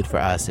 That was good for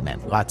us. It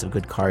meant lots of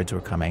good cards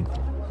were coming.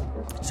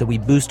 So we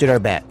boosted our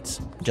bets,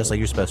 just like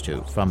you're supposed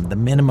to, from the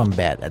minimum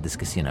bet at this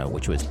casino,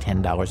 which was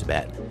 $10 a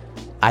bet.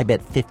 I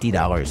bet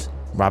 $50.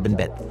 Robin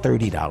bet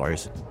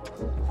 $30.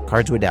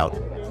 Cards were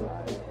dealt.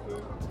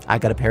 I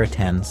got a pair of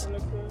 10s.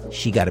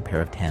 She got a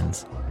pair of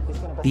 10s.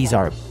 These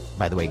are,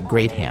 by the way,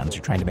 great hands.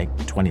 You're trying to make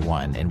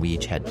 21, and we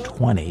each had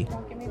 20.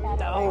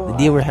 The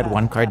dealer had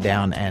 1 card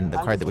down, and the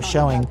card that was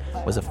showing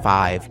was a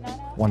 5,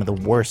 one of the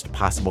worst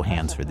possible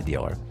hands for the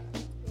dealer.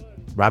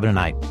 Robin and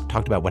I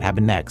talked about what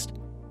happened next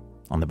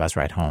on the bus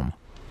ride home.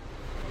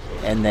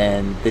 And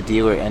then the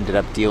dealer ended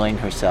up dealing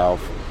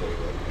herself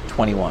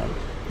 21.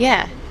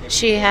 Yeah.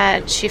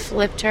 She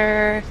flipped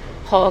her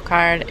whole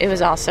card. It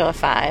was also a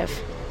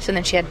 5. So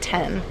then she had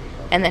 10.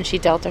 And then she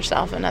dealt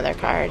herself another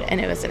card,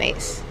 and it was an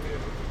ace.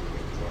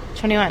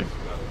 21.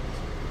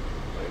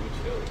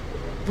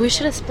 We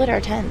should have split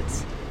our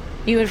tens.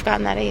 You would have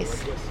gotten that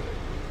ace.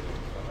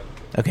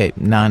 Okay,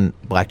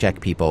 non-blackjack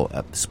people,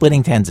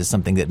 splitting tens is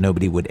something that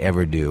nobody would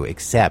ever do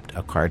except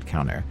a card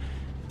counter.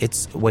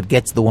 It's what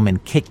gets the woman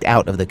kicked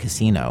out of the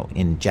casino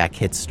in Jack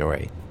Hitt's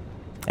story.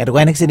 At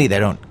Atlantic City, they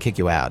don't kick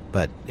you out,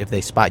 but if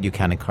they spot you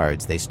counting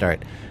cards, they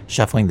start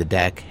shuffling the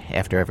deck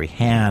after every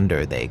hand,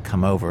 or they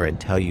come over and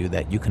tell you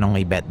that you can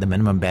only bet the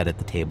minimum bet at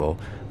the table,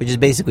 which is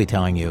basically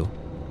telling you,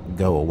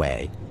 go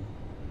away.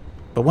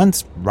 But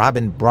once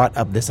Robin brought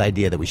up this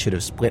idea that we should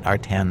have split our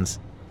tens,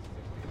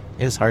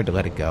 it was hard to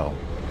let it go.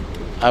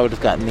 I would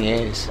have gotten the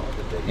A's.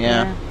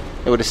 Yeah.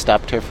 It would have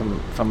stopped her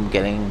from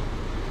getting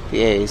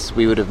the A's.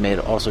 We would have made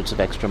all sorts of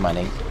extra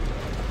money.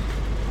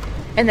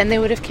 And then they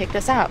would have kicked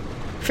us out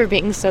for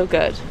being so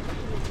good.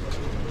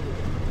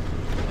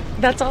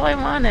 That's all I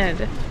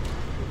wanted.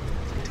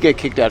 To get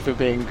kicked out for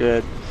being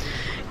good.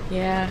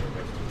 Yeah.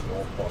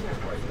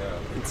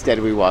 Instead,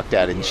 we walked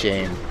out in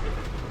shame.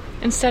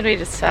 Instead, we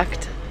just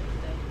sucked.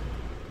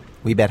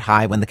 We bet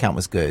high when the count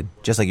was good,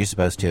 just like you're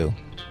supposed to.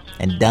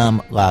 And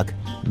dumb luck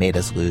made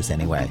us lose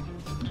anyway.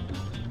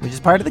 Which is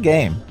part of the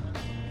game.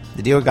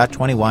 The dealer got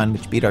 21,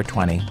 which beat our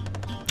 20.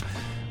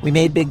 We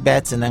made big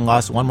bets and then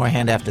lost one more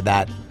hand after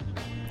that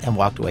and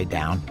walked away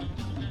down.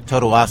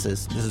 Total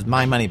losses, this is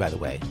my money, by the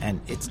way,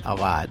 and it's a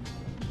lot.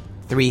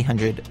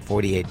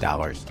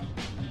 $348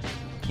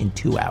 in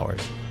 2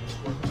 hours.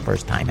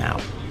 First time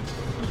out.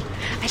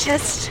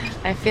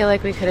 I feel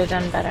like we could have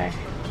done better.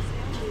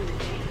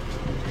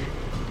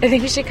 I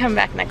think we should come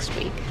back next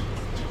week.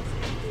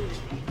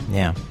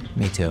 Yeah,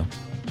 me too.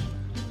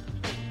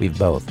 We've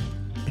both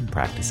been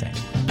practicing.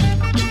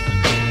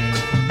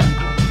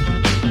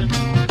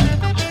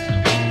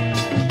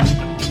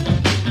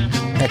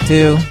 Act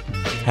 2,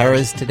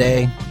 Harrah's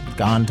today,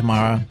 gone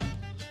tomorrow.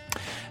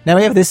 Now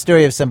we have this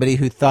story of somebody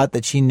who thought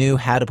that she knew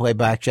how to play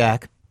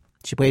blackjack.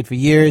 She played for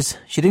years.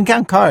 She didn't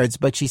count cards,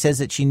 but she says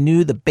that she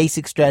knew the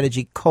basic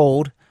strategy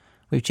cold.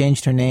 We've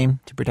changed her name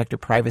to protect her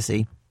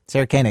privacy.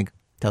 Sarah Koenig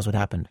tells what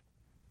happened.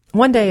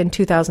 One day in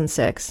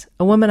 2006,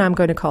 a woman I'm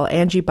going to call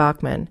Angie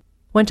Bachman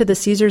went to the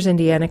Caesars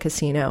Indiana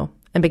casino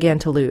and began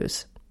to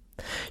lose.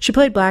 She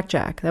played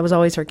blackjack. That was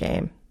always her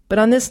game. But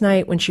on this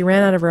night, when she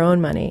ran out of her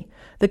own money,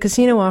 the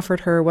casino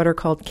offered her what are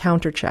called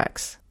counter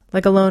checks,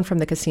 like a loan from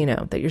the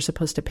casino that you're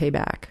supposed to pay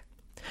back.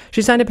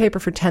 She signed a paper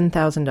for $10,000,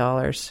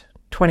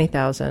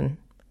 $20,000,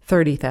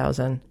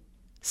 $30,000,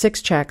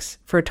 6 checks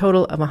for a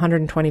total of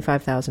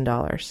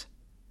 $125,000.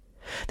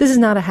 This is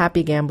not a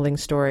happy gambling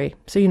story,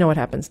 so you know what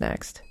happens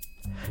next.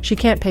 She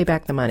can't pay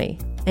back the money,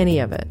 any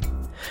of it.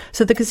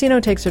 So the casino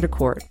takes her to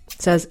court,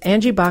 says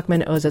Angie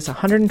Bachman owes us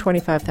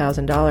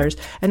 $125,000,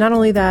 and not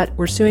only that,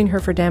 we're suing her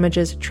for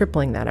damages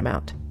tripling that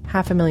amount,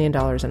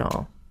 $500,000 in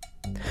all.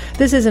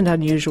 This isn't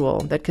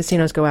unusual that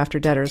casinos go after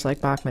debtors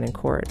like Bachman in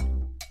court.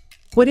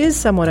 What is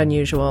somewhat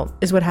unusual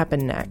is what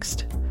happened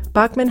next.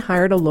 Bachman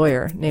hired a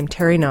lawyer named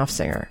Terry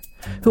Knopfsinger,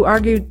 who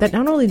argued that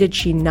not only did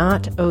she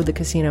not owe the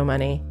casino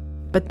money,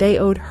 but they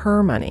owed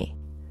her money.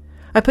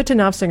 I put to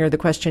Knopfsinger the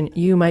question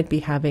you might be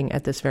having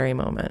at this very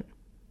moment.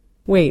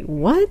 Wait,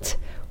 what?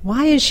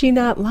 Why is she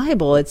not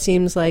liable? It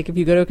seems like if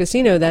you go to a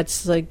casino,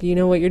 that's like, you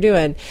know what you're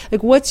doing.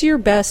 Like, what's your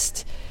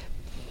best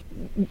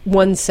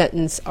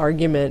one-sentence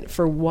argument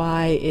for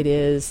why it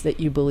is that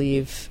you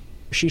believe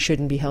she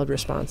shouldn't be held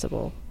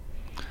responsible?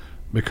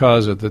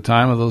 Because at the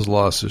time of those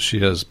losses, she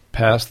has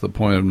passed the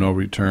point of no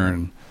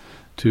return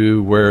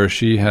to where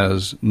she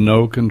has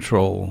no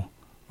control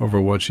over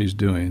what she's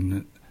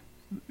doing,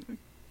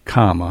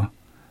 comma,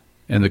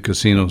 and the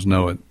casinos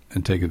know it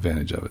and take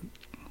advantage of it.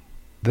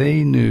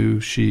 They knew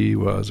she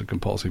was a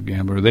compulsive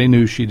gambler. They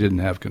knew she didn't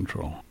have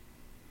control.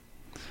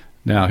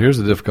 Now, here's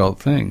the difficult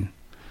thing.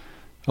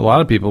 A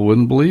lot of people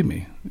wouldn't believe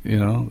me. You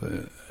know,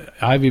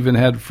 I've even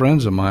had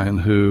friends of mine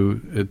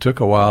who it took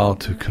a while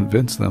to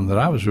convince them that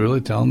I was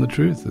really telling the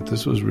truth, that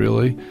this was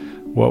really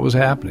what was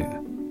happening.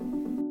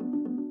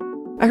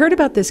 I heard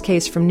about this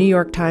case from New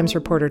York Times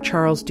reporter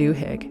Charles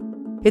Duhigg.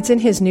 It's in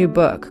his new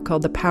book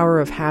called The Power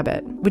of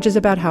Habit, which is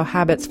about how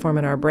habits form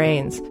in our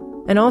brains,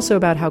 and also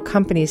about how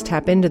companies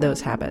tap into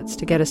those habits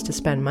to get us to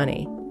spend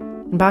money.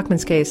 In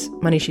Bachman's case,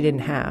 money she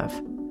didn't have.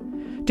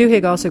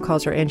 Duhigg also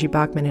calls her Angie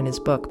Bachman in his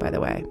book, by the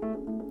way.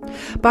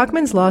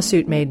 Bachman's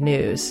lawsuit made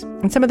news,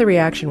 and some of the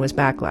reaction was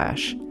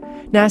backlash.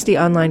 Nasty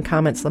online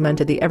comments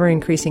lamented the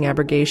ever-increasing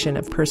abrogation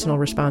of personal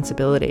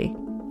responsibility.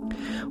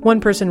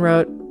 One person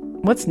wrote,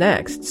 "What's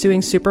next?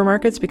 Suing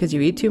supermarkets because you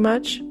eat too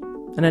much?"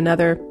 And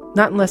another,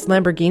 "Not unless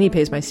Lamborghini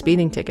pays my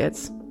speeding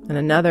tickets." And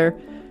another,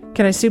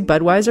 "Can I sue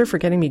Budweiser for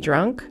getting me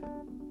drunk?"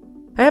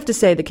 I have to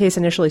say, the case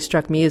initially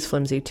struck me as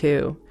flimsy,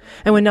 too.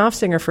 And when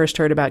Knopfsinger first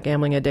heard about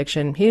gambling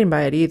addiction, he didn't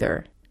buy it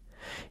either.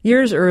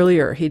 Years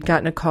earlier, he'd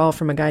gotten a call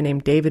from a guy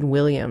named David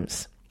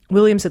Williams.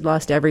 Williams had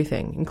lost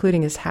everything,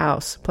 including his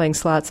house, playing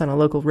slots on a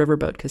local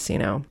riverboat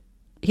casino.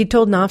 He'd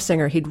told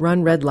Knopfsinger he'd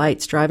run red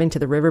lights driving to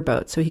the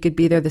riverboat so he could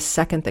be there the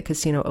second the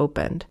casino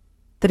opened.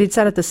 That he'd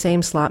sat at the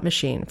same slot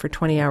machine for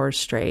 20 hours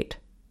straight.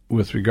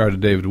 With regard to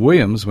David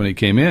Williams, when he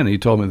came in, he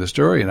told me the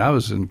story, and I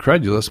was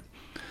incredulous.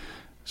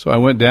 So I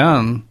went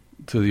down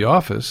to the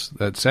office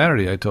that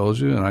Saturday I told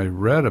you, and I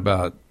read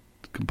about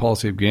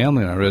compulsive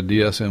gambling. I read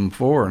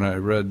DSM-4, and I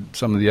read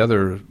some of the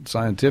other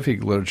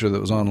scientific literature that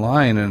was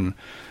online, and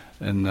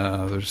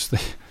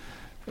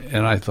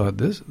I thought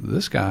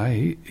this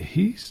guy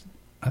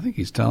I think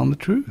he's telling the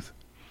truth.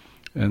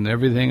 And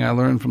everything I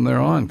learned from there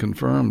on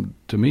confirmed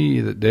to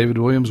me that David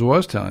Williams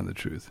was telling the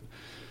truth.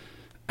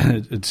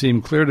 It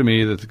seemed clear to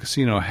me that the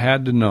casino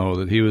had to know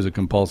that he was a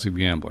compulsive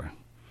gambler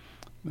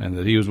and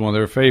that he was one of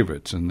their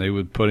favorites, and they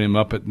would put him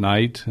up at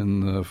night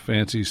in the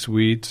fancy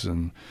suites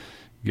and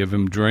give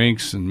him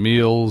drinks and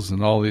meals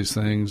and all these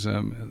things.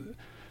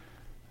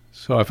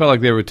 So I felt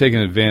like they were taking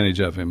advantage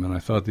of him, and I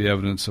thought the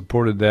evidence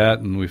supported that,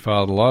 and we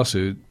filed a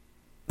lawsuit.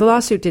 The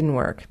lawsuit didn't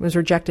work. It was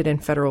rejected in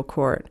federal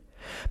court.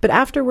 But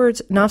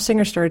afterwards,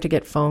 Knopfsinger started to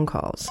get phone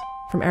calls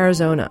from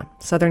Arizona,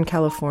 Southern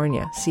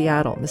California,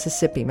 Seattle,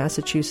 Mississippi,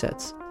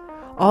 Massachusetts.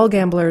 All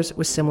gamblers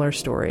with similar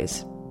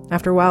stories.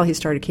 After a while, he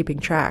started keeping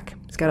track.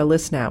 He's got a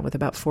list now with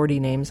about 40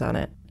 names on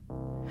it.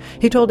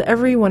 He told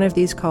every one of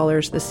these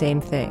callers the same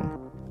thing.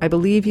 I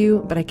believe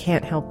you, but I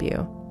can't help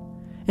you.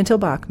 Until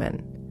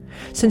Bachman.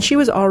 Since she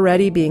was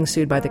already being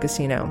sued by the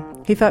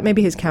casino, he thought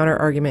maybe his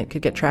counter-argument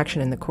could get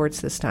traction in the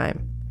courts this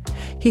time.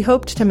 He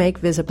hoped to make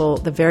visible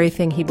the very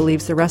thing he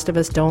believes the rest of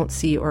us don't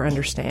see or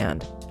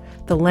understand,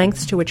 the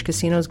lengths to which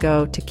casinos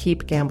go to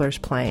keep gamblers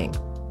playing,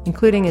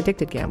 including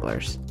addicted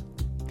gamblers.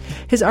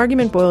 His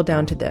argument boiled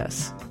down to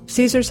this.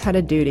 Caesars had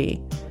a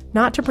duty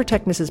not to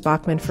protect Mrs.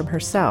 Bachman from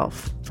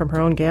herself, from her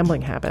own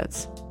gambling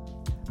habits,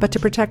 but to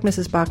protect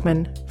Mrs.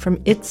 Bachman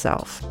from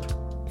itself,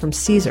 from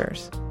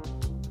Caesars.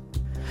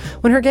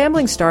 When her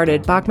gambling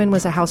started, Bachman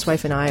was a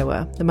housewife in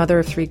Iowa, the mother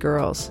of 3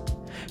 girls.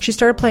 She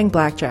started playing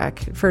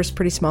blackjack, at first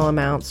pretty small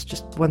amounts,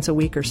 just once a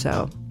week or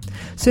so.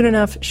 Soon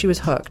enough, she was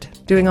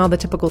hooked, doing all the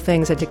typical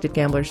things addicted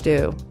gamblers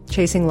do,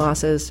 chasing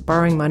losses,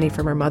 borrowing money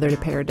from her mother to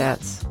pay her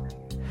debts.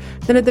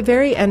 Then at the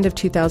very end of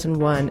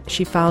 2001,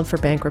 she filed for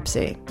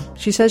bankruptcy.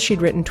 She says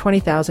she'd written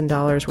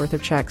 $20,000 worth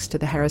of checks to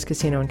the Harrah's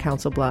Casino in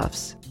Council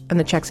Bluffs, and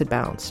the checks had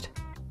bounced.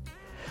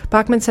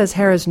 Bachman says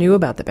Harrah's knew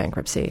about the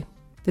bankruptcy,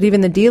 that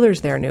even the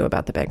dealers there knew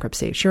about the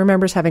bankruptcy. She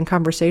remembers having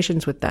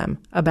conversations with them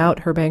about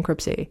her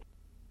bankruptcy.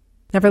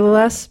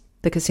 Nevertheless,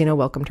 the casino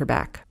welcomed her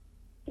back.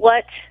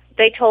 What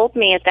they told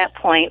me at that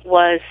point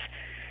was,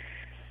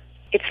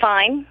 it's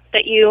fine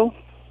that you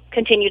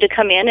continue to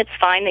come in. It's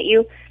fine that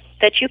you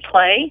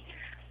play.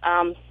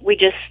 We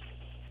just,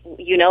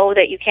 you know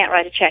that you can't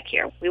write a check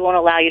here. We won't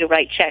allow you to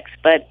write checks,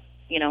 but,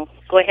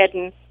 go ahead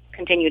and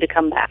continue to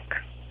come back.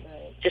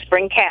 Right. Just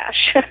bring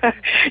cash.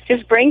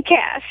 Just bring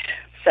cash.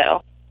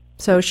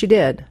 So she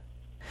did.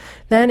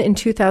 Then in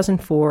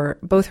 2004,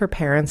 both her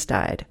parents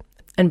died,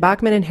 and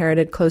Bachman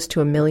inherited close to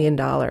 $1 million.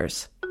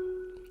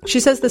 She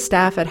says the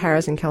staff at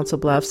Harrah's in Council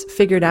Bluffs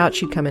figured out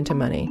she'd come into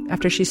money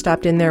after she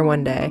stopped in there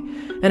one day,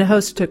 and a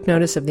host took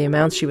notice of the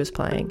amounts she was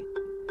playing.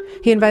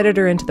 He invited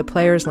her into the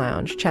players'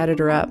 lounge, chatted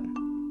her up.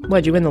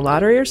 What'd you win the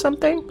lottery or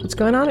something? What's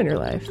going on in your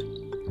life?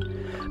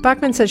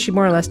 Bachman says she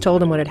more or less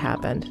told him what had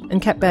happened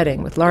and kept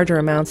betting with larger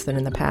amounts than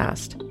in the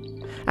past.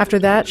 After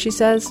that, she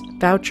says,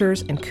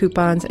 vouchers and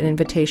coupons and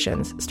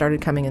invitations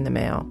started coming in the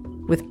mail,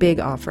 with big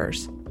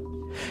offers.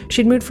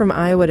 She'd moved from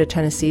Iowa to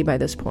Tennessee by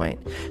this point,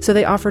 so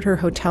they offered her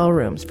hotel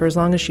rooms for as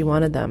long as she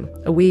wanted them,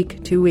 a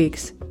week, 2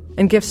 weeks,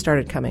 and gifts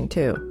started coming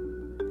too.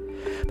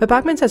 But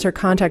Bachman says her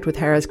contact with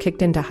Harrah's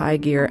kicked into high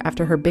gear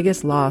after her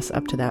biggest loss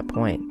up to that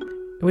point,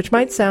 which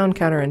might sound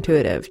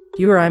counterintuitive.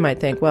 You or I might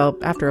think, well,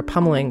 after a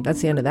pummeling,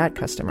 that's the end of that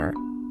customer.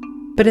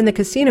 But in the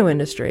casino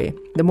industry,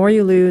 the more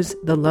you lose,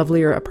 the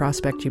lovelier a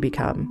prospect you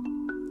become.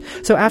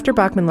 So after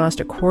Bachman lost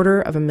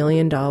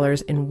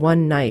 $250,000 in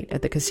one night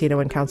at the casino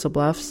in Council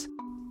Bluffs,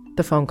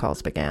 the phone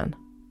calls began.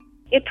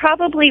 It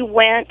probably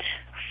went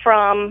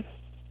from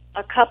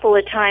a couple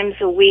of times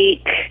a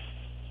week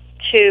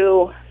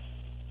to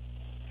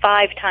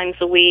 5 times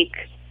a week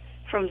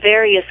from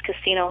various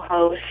casino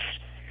hosts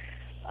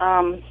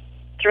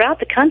throughout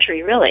the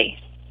country, really.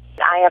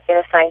 I have been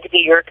assigned to be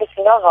your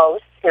casino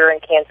host here in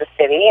Kansas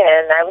City,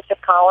 and I was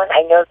just calling.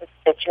 I know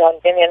that you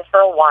haven't been in for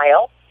a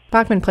while.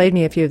 Bachman played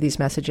me a few of these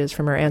messages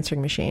from her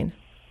answering machine.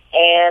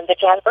 And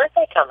that you had a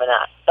birthday coming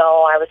up. So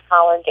I was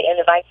calling to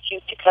invite you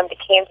to come to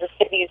Kansas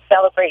City to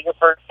celebrate your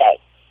birthday.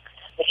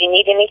 If you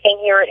need anything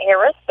here at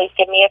Harrah's, please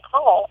give me a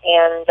call,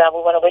 and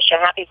we want to wish you a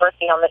happy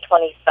birthday on the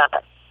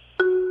 27th.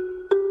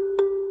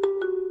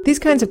 These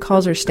kinds of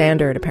calls are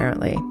standard,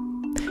 apparently.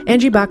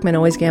 Angie Bachman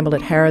always gambled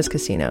at Harrah's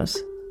casinos.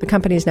 The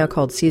company is now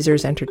called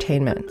Caesars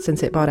Entertainment,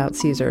 since it bought out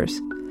Caesars.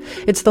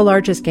 It's the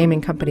largest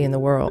gaming company in the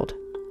world.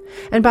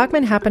 And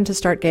Bachman happened to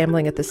start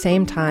gambling at the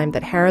same time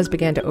that Harrah's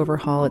began to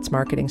overhaul its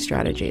marketing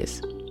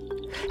strategies.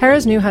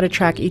 Harrah's knew how to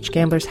track each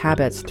gambler's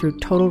habits through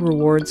total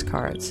rewards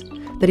cards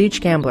that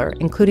each gambler,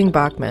 including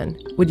Bachman,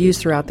 would use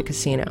throughout the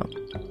casino,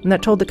 and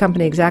that told the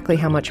company exactly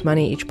how much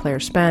money each player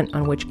spent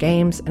on which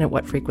games and at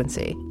what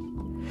frequency.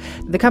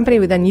 The company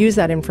would then use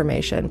that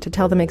information to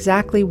tell them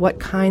exactly what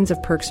kinds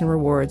of perks and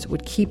rewards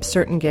would keep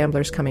certain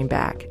gamblers coming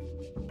back,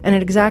 and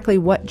at exactly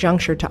what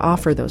juncture to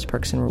offer those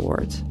perks and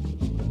rewards.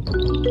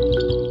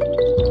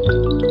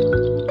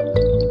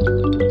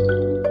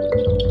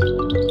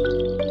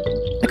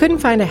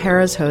 find a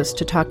Harrah's host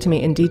to talk to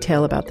me in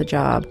detail about the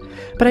job,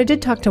 but I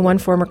did talk to one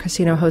former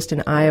casino host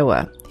in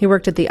Iowa. He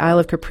worked at the Isle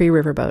of Capri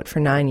riverboat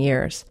for 9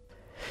 years.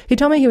 He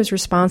told me he was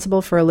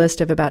responsible for a list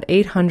of about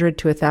 800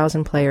 to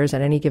 1,000 players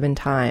at any given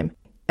time,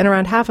 and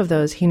around half of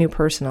those he knew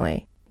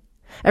personally.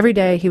 Every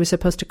day he was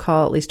supposed to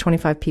call at least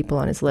 25 people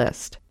on his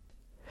list.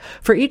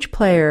 For each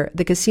player,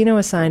 the casino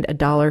assigned a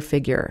dollar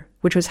figure,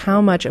 which was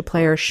how much a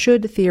player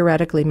should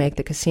theoretically make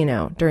the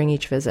casino during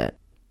each visit.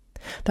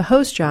 The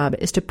host job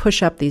is to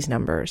push up these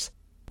numbers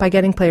by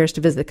getting players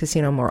to visit the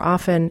casino more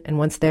often and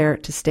once there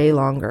to stay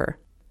longer.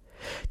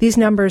 These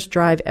numbers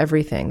drive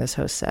everything, this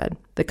host said,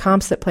 the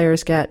comps that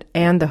players get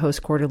and the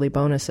host quarterly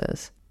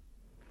bonuses.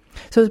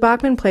 So as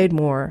Bachman played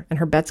more and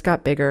her bets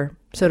got bigger,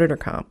 so did her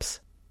comps.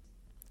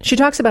 She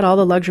talks about all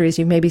the luxuries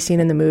you've maybe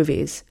seen in the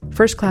movies,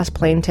 first-class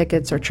plane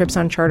tickets or trips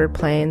on chartered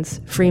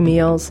planes, free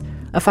meals,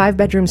 a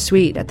 5-bedroom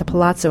suite at the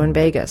Palazzo in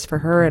Vegas for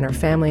her and her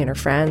family and her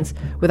friends,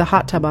 with a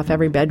hot tub off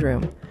every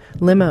bedroom,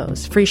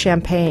 limos, free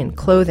champagne,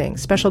 clothing,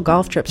 special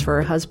golf trips for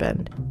her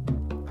husband.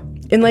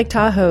 In Lake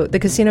Tahoe, the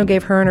casino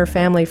gave her and her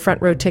family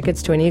front-row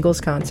tickets to an Eagles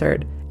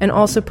concert and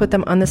also put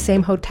them on the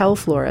same hotel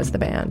floor as the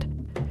band.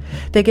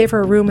 They gave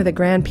her a room with a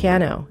grand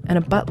piano and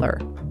a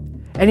butler.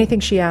 Anything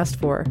she asked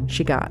for,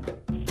 she got.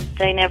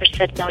 They never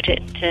said no to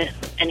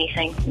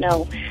anything,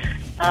 no.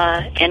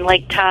 In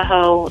Lake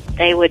Tahoe,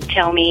 they would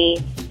tell me,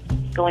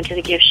 go into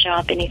the gift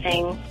shop,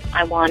 anything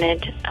I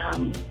wanted,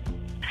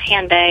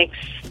 handbags,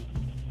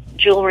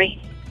 jewelry.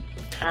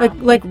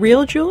 Like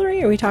real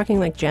jewelry? Are we talking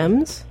like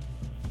gems?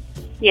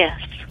 Yes,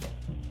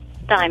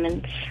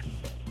 diamonds.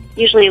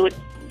 Usually it would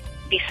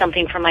be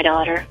something for my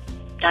daughter,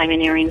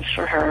 diamond earrings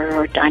for her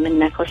or diamond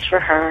necklace for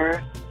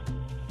her.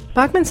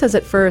 Bachman says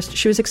at first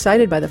she was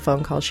excited by the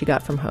phone calls she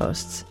got from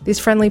hosts, these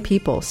friendly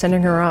people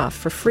sending her off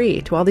for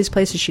free to all these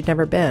places she'd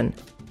never been.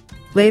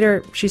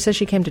 Later, she says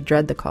she came to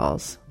dread the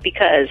calls.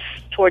 Because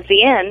towards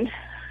the end,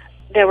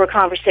 there were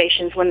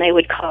conversations when they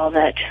would call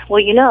that, well,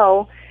 you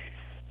know,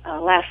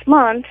 last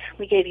month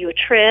we gave you a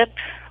trip,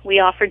 we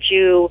offered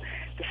you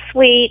the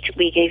suite,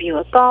 we gave you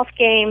a golf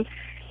game.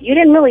 You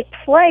didn't really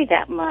play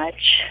that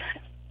much.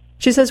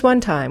 She says one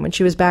time, when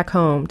she was back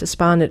home,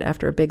 despondent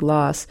after a big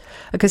loss,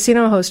 a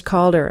casino host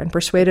called her and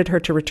persuaded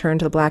her to return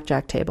to the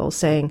blackjack table,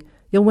 saying,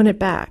 "You'll win it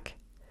back."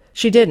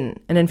 She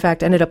didn't, and in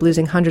fact ended up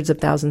losing hundreds of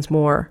thousands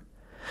more.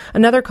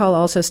 Another call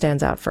also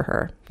stands out for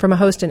her, from a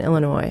host in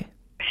Illinois.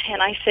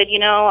 And I said, you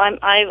know,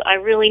 I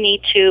really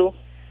need to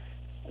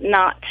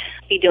not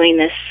be doing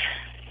this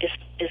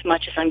as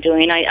much as I'm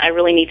doing. I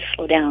really need to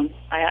slow down.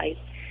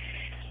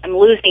 I'm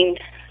losing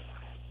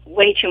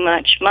way too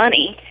much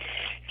money.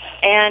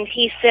 And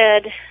he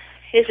said,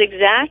 his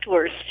exact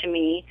words to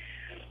me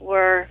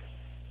were,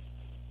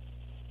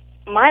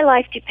 my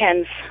life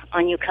depends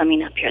on you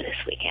coming up here this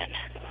weekend.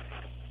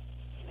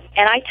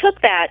 And I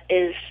took that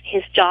as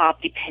his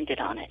job depended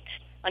on it,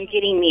 on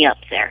getting me up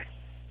there.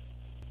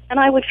 And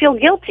I would feel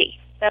guilty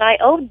that I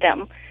owed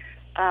them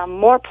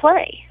more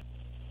play.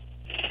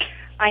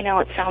 I know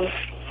it sounds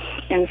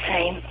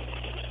insane.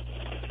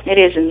 It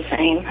is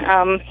insane.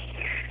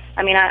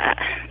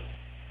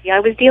 I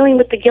was dealing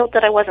with the guilt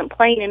that I wasn't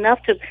playing enough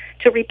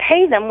to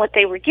repay them what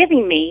they were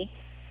giving me,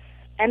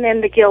 and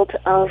then the guilt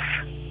of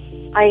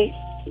I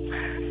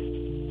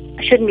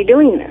shouldn't be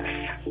doing this.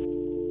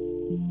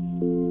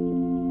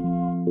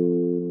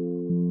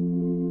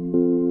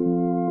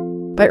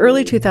 By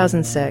early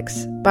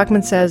 2006,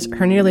 Bachman says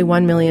her nearly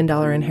 $1 million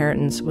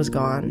inheritance was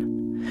gone.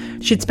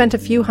 She'd spent a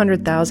few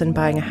 $100,000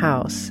 buying a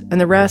house,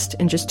 and the rest,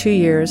 in just 2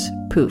 years,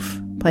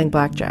 poof, playing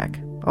blackjack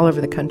all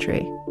over the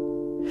country.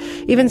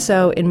 Even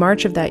so, in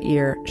March of that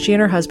year, she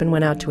and her husband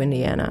went out to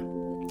Indiana.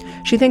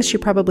 She thinks she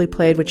probably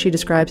played what she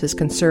describes as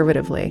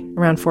conservatively,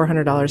 around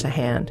 $400 a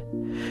hand.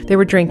 They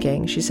were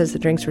drinking. She says the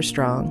drinks were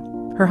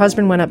strong. Her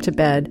husband went up to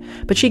bed,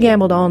 but she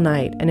gambled all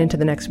night and into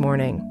the next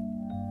morning.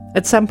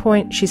 At some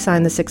point, she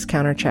signed the 6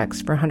 counter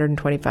checks for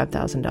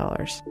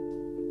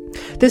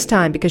 $125,000. This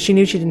time, because she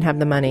knew she didn't have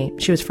the money,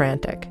 she was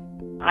frantic.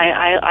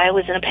 I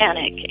was in a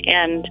panic,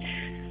 and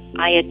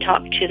I had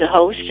talked to the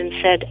host and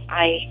said,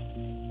 I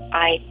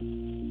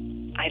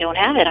don't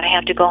have it. I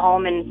have to go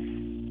home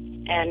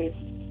and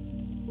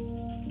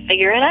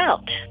figure it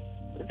out.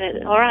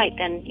 All right,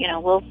 then,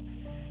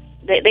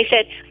 they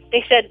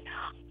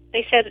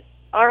said,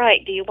 all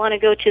right, do you want to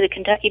go to the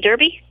Kentucky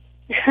Derby?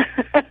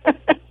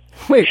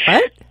 Wait,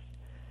 what?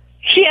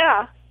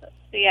 Yeah.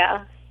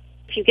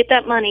 If you get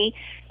that money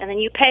and then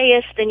you pay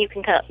us, then you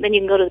can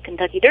go to the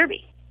Kentucky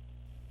Derby.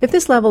 If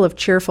this level of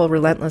cheerful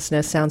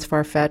relentlessness sounds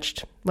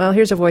far-fetched, well,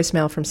 here's a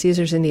voicemail from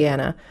Caesars,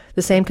 Indiana,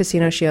 the same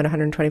casino she owed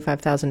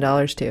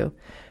 $125,000 to.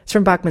 It's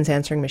from Bachman's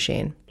answering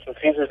machine. From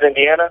Caesars,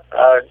 Indiana.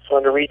 Just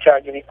wanted to reach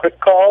out, give you a quick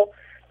call.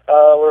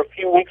 We're a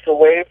few weeks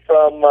away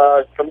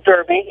from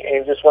Derby,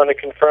 and just want to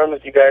confirm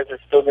if you guys are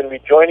still going to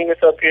be joining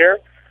us up here,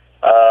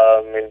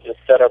 and just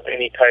set up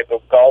any type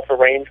of golf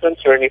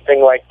arrangements or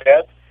anything like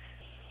that.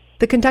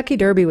 The Kentucky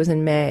Derby was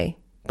in May.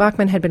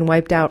 Bachman had been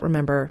wiped out,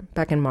 remember,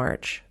 back in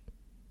March.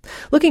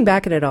 Looking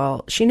back at it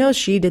all, she knows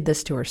she did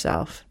this to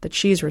herself, that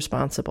she's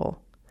responsible.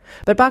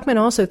 But Bachman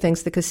also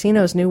thinks the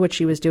casinos knew what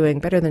she was doing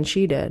better than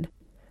she did,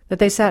 that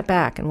they sat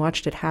back and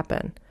watched it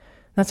happen.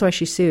 That's why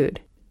she sued.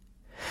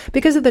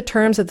 Because of the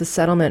terms of the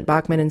settlement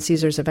Bachman and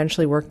Caesars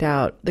eventually worked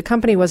out, the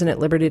company wasn't at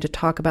liberty to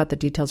talk about the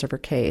details of her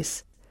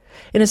case.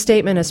 In a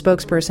statement, a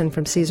spokesperson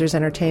from Caesars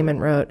Entertainment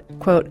wrote,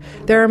 quote,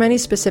 "There are many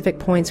specific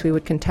points we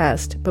would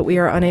contest, but we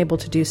are unable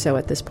to do so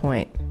at this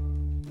point."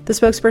 The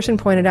spokesperson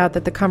pointed out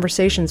that the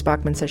conversations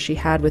Bachman says she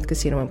had with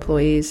casino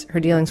employees, her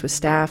dealings with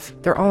staff,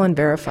 they're all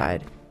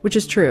unverified, which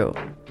is true.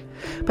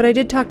 But I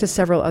did talk to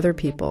several other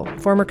people,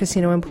 former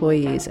casino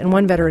employees and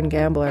one veteran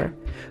gambler,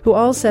 who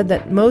all said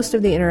that most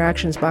of the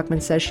interactions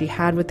Bachman says she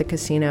had with the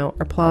casino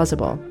are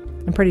plausible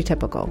and pretty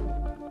typical.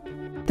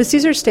 The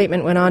Caesars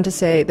statement went on to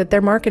say that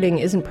their marketing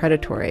isn't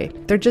predatory.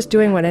 They're just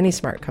doing what any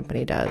smart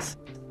company does.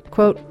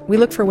 Quote, "We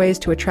look for ways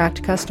to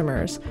attract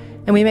customers,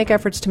 and we make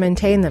efforts to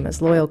maintain them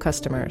as loyal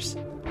customers.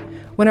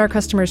 When our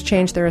customers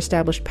change their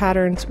established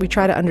patterns, we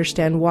try to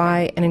understand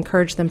why and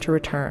encourage them to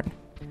return.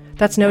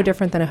 That's no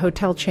different than a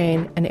hotel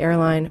chain, an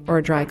airline, or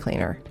a dry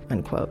cleaner,"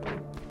 unquote.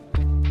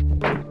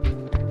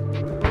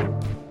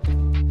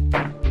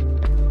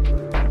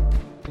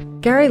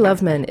 Gary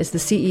Loveman is the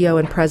CEO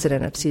and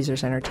president of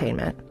Caesars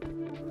Entertainment.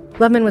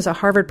 Loveman was a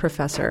Harvard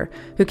professor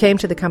who came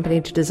to the company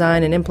to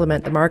design and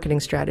implement the marketing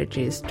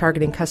strategies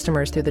targeting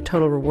customers through the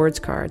Total Rewards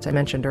cards I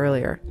mentioned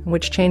earlier,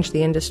 which changed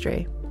the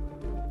industry.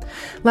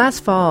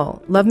 Last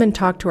fall, Loveman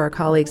talked to our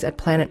colleagues at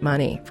Planet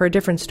Money for a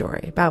different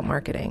story about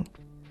marketing.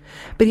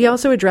 But he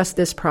also addressed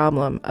this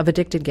problem of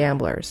addicted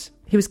gamblers.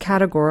 He was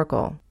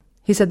categorical.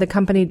 He said the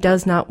company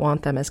does not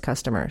want them as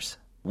customers.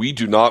 We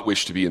do not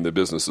wish to be in the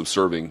business of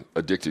serving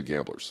addicted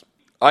gamblers.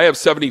 I have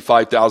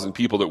 75,000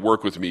 people that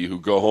work with me who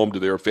go home to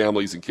their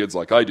families and kids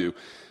like I do.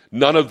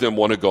 None of them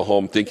want to go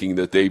home thinking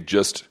that they've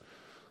just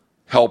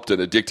helped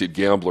an addicted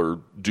gambler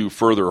do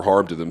further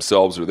harm to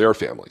themselves or their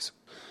families.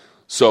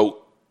 So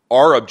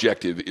our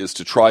objective is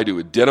to try to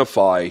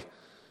identify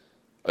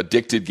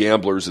addicted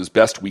gamblers as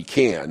best we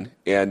can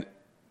and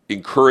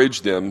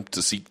encourage them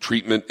to seek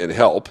treatment and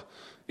help.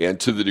 And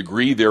to the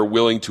degree they're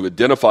willing to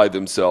identify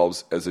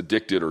themselves as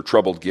addicted or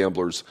troubled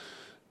gamblers,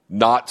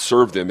 not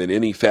serve them in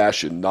any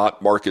fashion,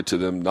 not market to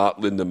them,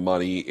 not lend them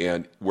money,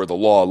 and where the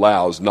law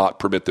allows, not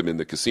permit them in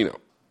the casino.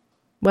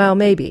 Well,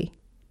 maybe.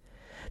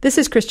 This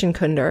is Christian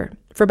Kunder.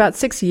 For about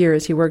 6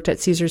 years, he worked at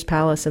Caesars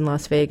Palace in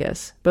Las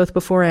Vegas, both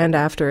before and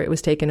after it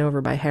was taken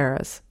over by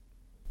Harrah's.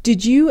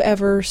 Did you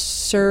ever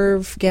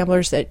serve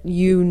gamblers that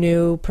you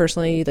knew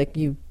personally, like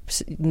you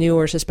knew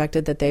or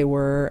suspected that they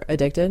were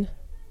addicted?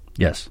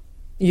 Yes.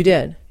 You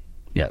did?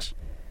 Yes.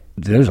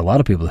 There's a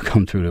lot of people that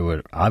come through that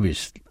were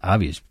obvious.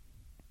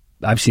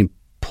 I've seen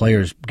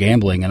players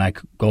gambling, and I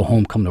go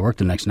home, come to work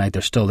the next night,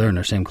 they're still there in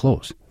their same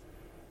clothes.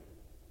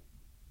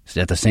 It's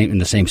in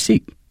the same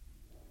seat.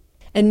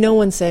 And no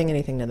one's saying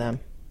anything to them?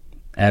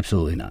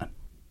 Absolutely not.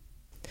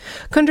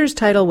 Kunder's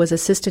title was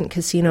assistant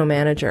casino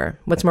manager,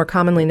 what's more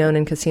commonly known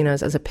in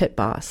casinos as a pit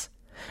boss.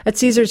 At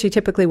Caesars, he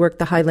typically worked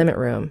the high-limit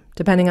room.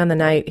 Depending on the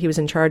night, he was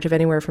in charge of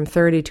anywhere from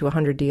 30 to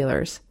 100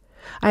 dealers.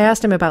 I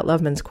asked him about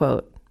Loveman's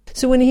quote.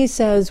 So when he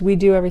says, we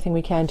do everything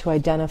we can to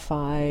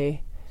identify,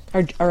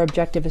 our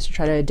objective is to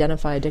try to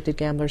identify addicted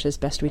gamblers as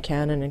best we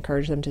can and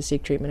encourage them to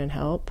seek treatment and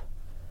help,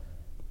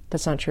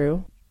 that's not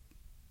true?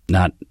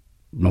 Not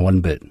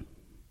one bit.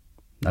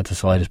 Not the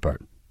slightest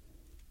part.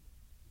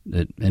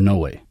 In no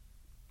way.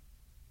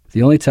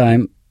 The only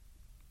time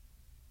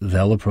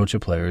they'll approach a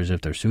player is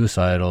if they're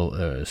suicidal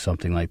or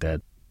something like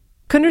that.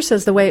 Kunder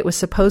says the way it was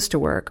supposed to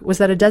work was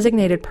that a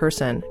designated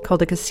person,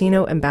 called a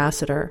casino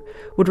ambassador,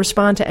 would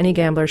respond to any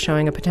gambler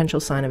showing a potential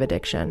sign of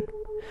addiction.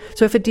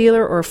 So if a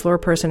dealer or a floor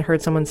person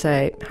heard someone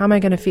say, "How am I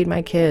going to feed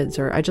my kids?"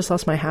 or "I just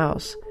lost my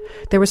house,"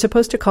 they were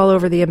supposed to call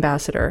over the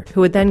ambassador,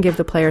 who would then give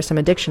the player some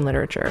addiction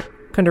literature.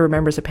 Kunder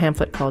remembers a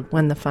pamphlet called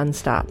When the Fun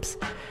Stops,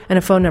 and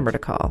a phone number to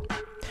call.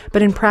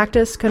 But in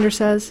practice, Kunder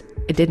says,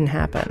 it didn't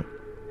happen.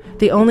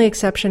 The only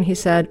exception, he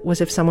said,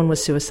 was if someone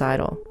was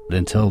suicidal.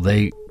 Until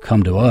they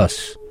come to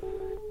us,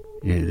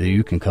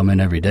 you can come in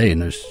every day,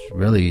 and there's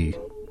really...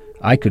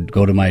 I could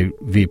go to my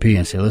VP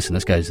and say, listen,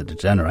 this guy's a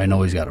degenerate. I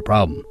know he's got a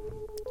problem.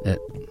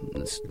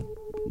 It's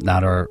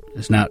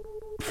not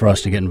for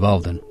us to get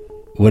involved in.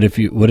 What if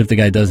the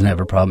guy doesn't have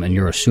a problem and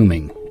you're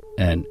assuming,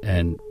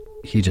 and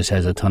he just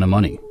has a ton of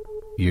money?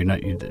 You're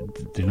not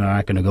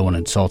going to go and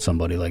insult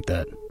somebody like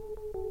that.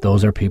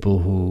 Those are people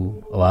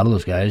who, a lot of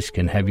those guys,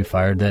 can have you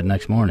fired that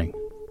next morning.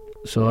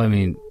 So, I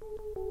mean,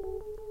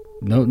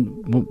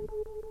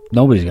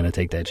 nobody's going to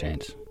take that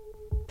chance.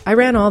 I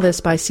ran all this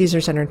by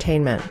Caesars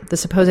Entertainment, the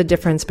supposed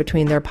difference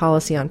between their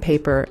policy on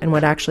paper and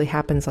what actually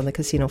happens on the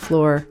casino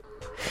floor.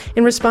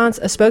 In response,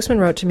 a spokesman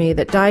wrote to me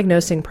that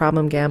diagnosing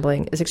problem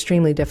gambling is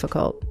extremely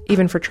difficult,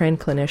 even for trained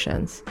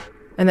clinicians.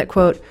 And that,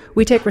 quote,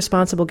 we take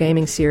responsible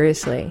gaming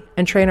seriously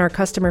and train our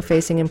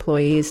customer-facing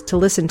employees to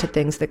listen to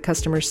things that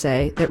customers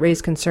say that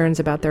raise concerns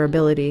about their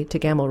ability to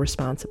gamble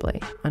responsibly,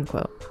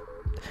 unquote.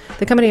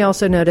 The company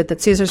also noted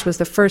that Caesars was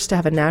the first to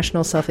have a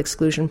national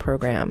self-exclusion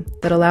program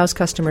that allows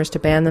customers to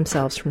ban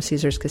themselves from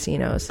Caesars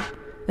casinos.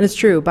 And it's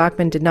true,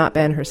 Bachman did not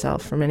ban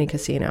herself from any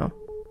casino.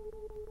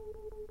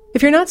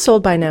 If you're not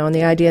sold by now on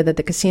the idea that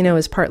the casino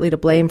is partly to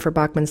blame for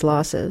Bachman's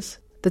losses,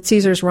 that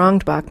Caesars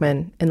wronged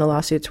Bachman, in the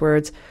lawsuit's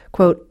words,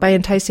 quote, by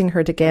enticing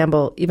her to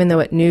gamble even though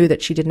it knew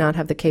that she did not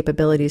have the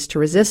capabilities to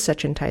resist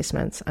such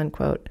enticements,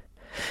 unquote,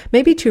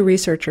 maybe two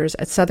researchers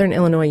at Southern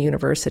Illinois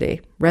University,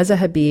 Reza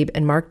Habib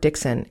and Mark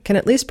Dixon, can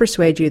at least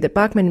persuade you that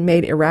Bachman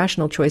made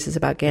irrational choices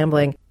about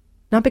gambling,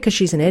 not because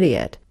she's an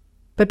idiot,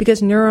 but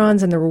because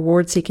neurons in the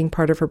reward-seeking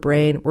part of her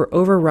brain were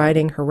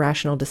overriding her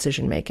rational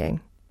decision-making.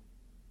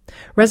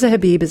 Reza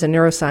Habib is a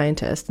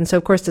neuroscientist, and so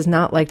of course does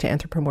not like to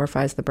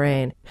anthropomorphize the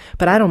brain,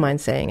 but I don't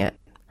mind saying it.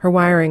 Her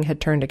wiring had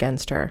turned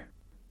against her.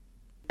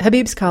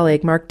 Habib's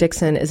colleague, Mark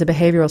Dixon, is a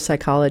behavioral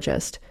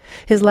psychologist.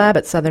 His lab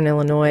at Southern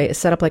Illinois is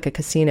set up like a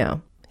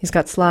casino. He's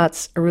got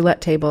slots, a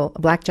roulette table, a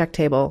blackjack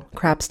table, a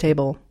craps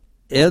table.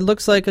 It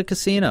looks like a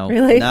casino.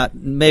 Really?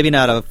 Maybe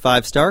not a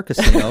 5-star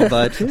casino,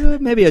 but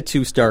maybe a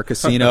 2-star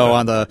casino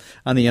on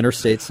the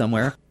interstate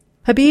somewhere.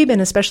 Habib, and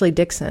especially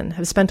Dixon,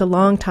 have spent a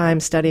long time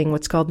studying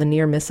what's called the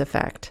near-miss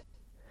effect.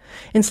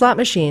 In slot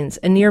machines,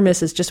 a near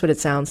miss is just what it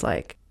sounds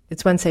like.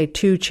 It's when, say,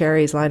 2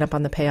 cherries line up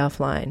on the payoff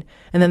line,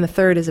 and then the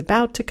third is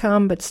about to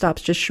come but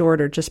stops just short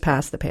or just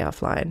past the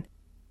payoff line.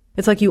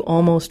 It's like you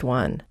almost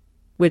won,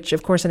 which,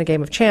 of course, in a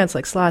game of chance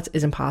like slots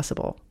is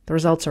impossible. The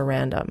results are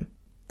random.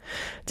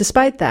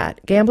 Despite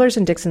that, gamblers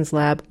in Dixon's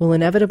lab will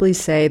inevitably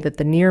say that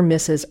the near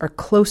misses are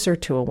closer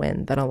to a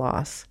win than a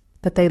loss,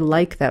 that they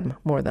like them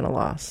more than a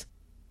loss.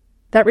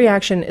 That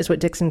reaction is what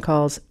Dixon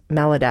calls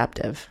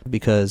maladaptive.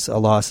 Because a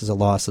loss is a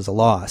loss is a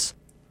loss.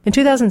 In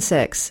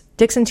 2006,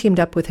 Dixon teamed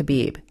up with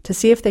Habib to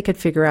see if they could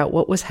figure out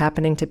what was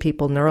happening to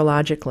people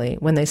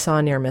neurologically when they saw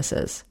near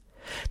misses.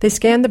 They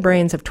scanned the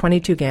brains of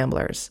 22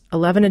 gamblers,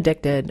 11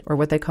 addicted, or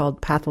what they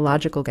called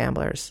pathological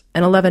gamblers,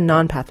 and 11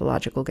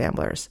 non-pathological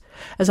gamblers,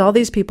 as all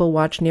these people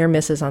watched near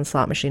misses on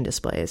slot machine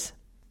displays.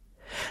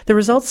 The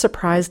results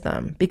surprised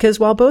them, because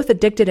while both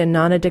addicted and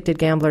non-addicted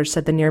gamblers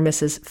said the near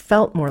misses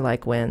felt more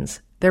like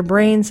wins, their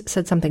brains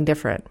said something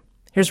different.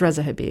 Here's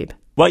Reza Habib.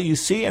 What you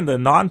see in the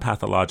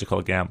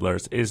non-pathological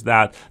gamblers is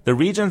that the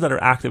regions that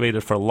are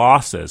activated for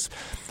losses,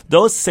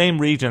 those same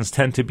regions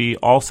tend to be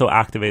also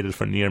activated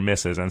for near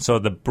misses. And so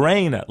the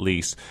brain, at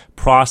least,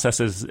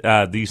 processes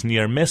these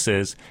near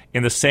misses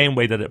in the same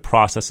way that it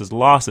processes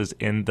losses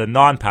in the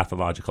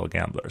non-pathological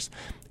gamblers.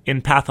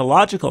 In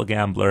pathological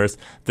gamblers,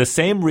 the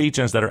same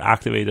regions that are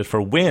activated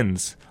for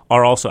wins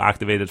are also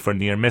activated for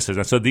near misses.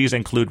 And so these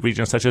include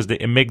regions such as the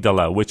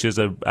amygdala, which is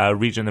a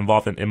region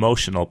involved in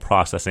emotional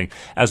processing,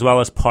 as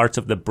well as parts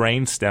of the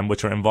brainstem,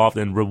 which are involved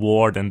in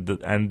reward and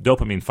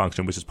dopamine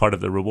function, which is part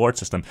of the reward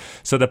system.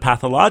 So the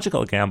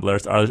pathological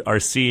gamblers are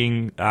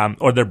seeing,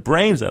 or their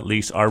brains at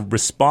least, are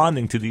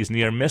responding to these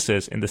near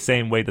misses in the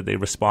same way that they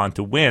respond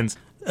to wins.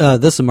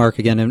 This is Mark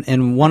again,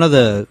 and one of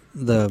the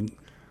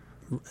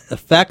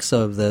effects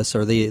of this,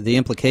 or the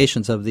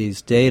implications of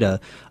these data,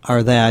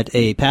 are that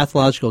a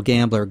pathological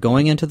gambler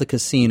going into the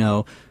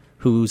casino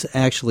who's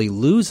actually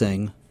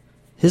losing,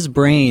 his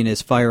brain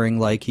is firing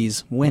like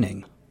he's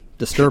winning.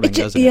 Disturbing,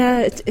 doesn't it?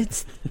 Yeah,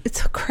 it's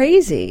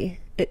crazy.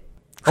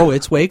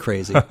 It's way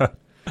crazy.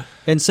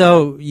 And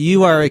so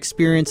you are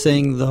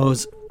experiencing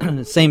those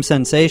same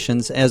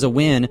sensations as a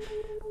win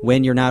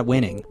when you're not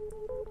winning.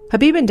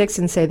 Habib and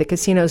Dixon say the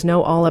casinos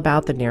know all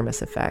about the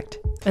near-miss effect,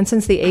 and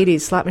since the 80s,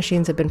 slot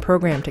machines have been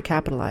programmed to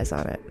capitalize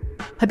on it.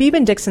 Habib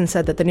and Dixon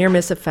said that the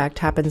near-miss effect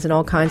happens in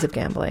all kinds of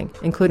gambling,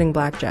 including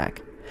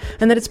blackjack,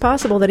 and that it's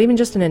possible that even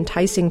just an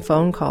enticing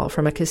phone call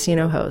from a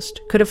casino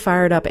host could have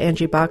fired up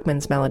Andy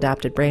Bloch's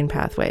maladapted brain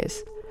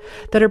pathways,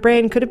 that her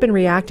brain could have been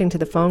reacting to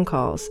the phone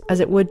calls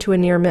as it would to a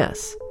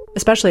near-miss,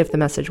 especially if the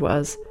message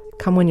was,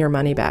 "Come win your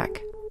money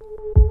back."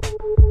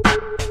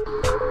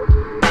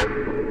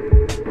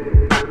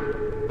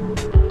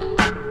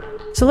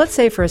 So let's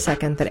say for a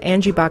second that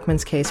Angie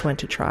Bachman's case went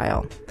to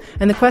trial,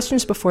 and the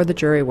questions before the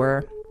jury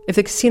were, if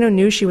the casino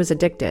knew she was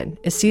addicted,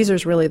 is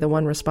Caesars really the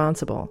one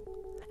responsible?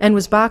 And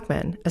was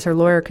Bachman, as her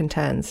lawyer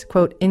contends,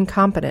 quote,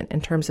 incompetent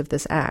in terms of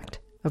this act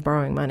of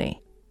borrowing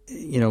money?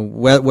 You know,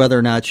 whether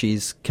or not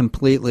she's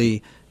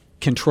completely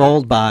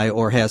controlled by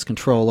or has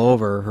control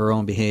over her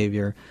own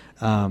behavior,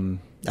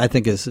 I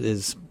think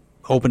is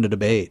open to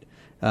debate.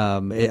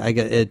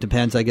 It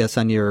depends, I guess,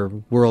 on your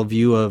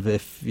worldview of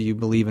if you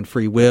believe in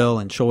free will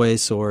and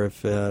choice, or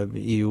if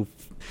you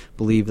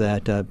believe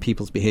that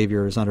people's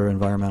behavior is under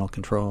environmental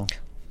control.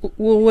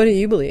 Well, what do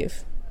you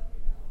believe?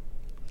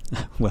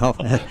 Well,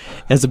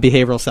 as a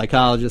behavioral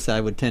psychologist, I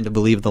would tend to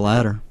believe the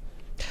latter.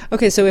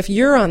 Okay, so if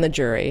you're on the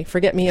jury,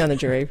 forget me on the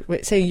jury,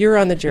 say you're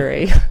on the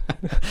jury,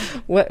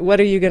 what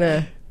are you going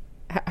to,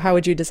 how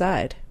would you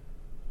decide?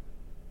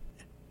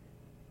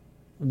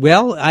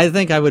 Well, I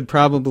think I would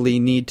probably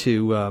need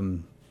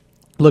to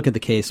look at the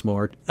case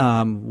more.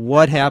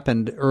 What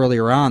happened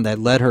earlier on that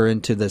led her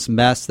into this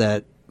mess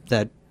that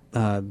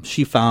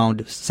she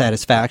found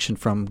satisfaction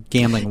from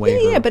gambling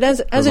away? Yeah, but as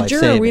a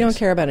juror, savings. we don't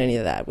care about any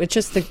of that. It's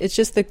just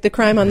the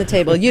crime on the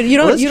table. You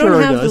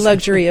don't have the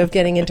luxury of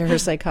getting into her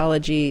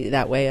psychology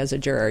that way as a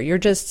juror. You're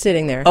just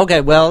sitting there.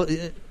 Okay, well,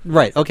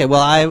 Right. Okay.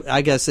 Well,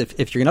 I guess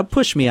if you're going to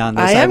push me on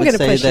this, I am would gonna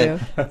say push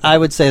that I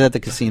would say that the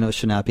casinos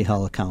should not be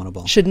held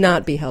accountable. Should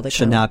not be held accountable.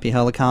 Should not be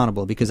held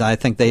accountable because I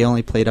think they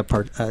only played a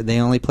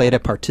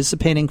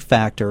participating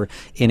factor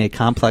in a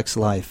complex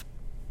life.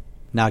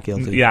 Not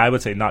guilty. Yeah, I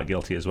would say not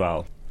guilty as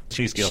well.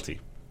 She's guilty.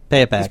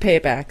 Pay it back. Just pay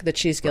it back that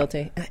she's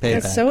guilty. Pay it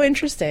That's back. so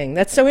interesting.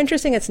 That's so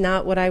interesting. It's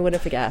not what I would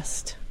have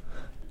guessed.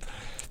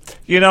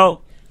 You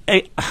know,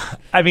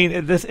 I mean,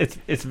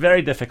 it's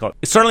very difficult.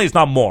 Certainly, it's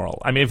not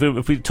moral. I mean,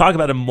 if we talk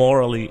about it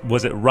morally,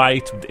 was it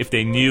right if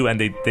they knew and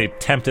they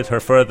tempted her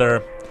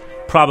further?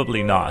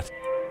 Probably not.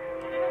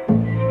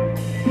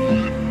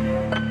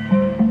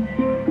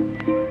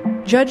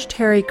 Judge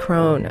Terry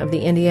Crone of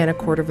the Indiana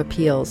Court of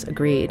Appeals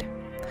agreed.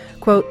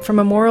 Quote, from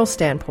a moral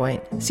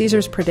standpoint,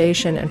 Caesar's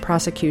predation and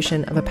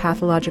prosecution of a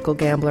pathological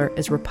gambler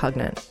is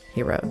repugnant,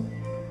 he wrote.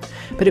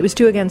 But it was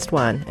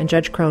 2-1, and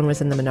Judge Crone was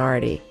in the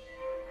minority.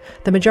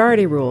 The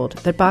majority ruled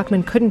that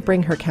Bachman couldn't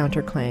bring her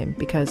counterclaim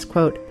because,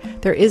 quote,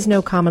 there is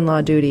no common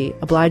law duty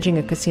obliging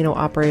a casino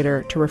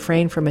operator to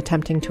refrain from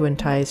attempting to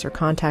entice or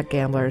contact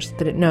gamblers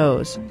that it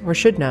knows, or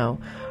should know,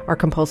 are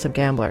compulsive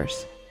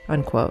gamblers,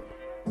 unquote.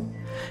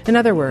 In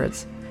other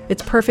words,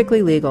 it's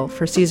perfectly legal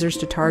for Caesars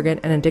to target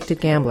an addicted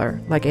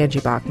gambler like Angie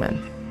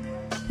Bachman.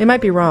 It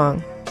might be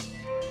wrong,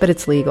 but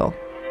it's legal.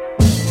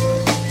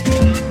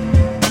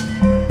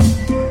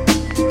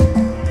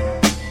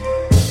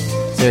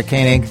 Sarah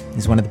Koenig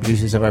is one of the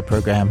producers of our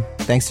program.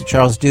 Thanks to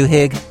Charles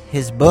Duhigg.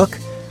 His book,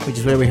 which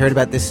is where we heard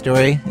about this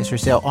story, is for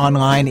sale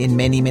online in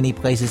many, many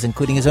places,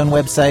 including his own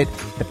website,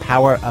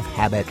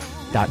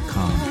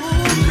 thepowerofhabit.com.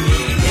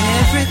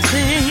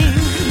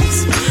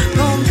 Everything's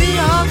gonna be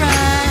alright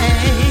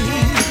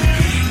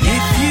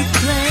if you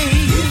play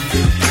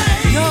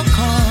your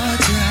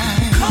cards right.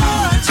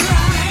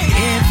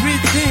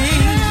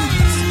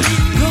 Everything's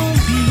gonna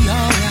be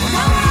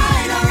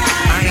alright.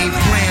 I ain't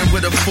playing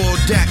with a full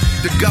deck.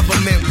 The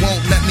government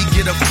won't let me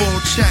get a full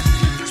check.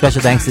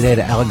 Special thanks today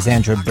to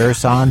Alexandra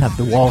Burson of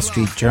the Wall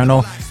Street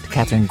Journal, to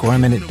Catherine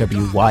Gorman at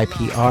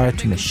WYPR,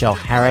 to Michelle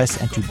Harris,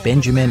 and to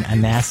Benjamin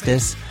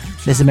Anastas.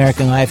 This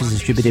American Life is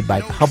distributed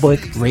by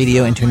Public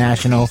Radio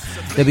International.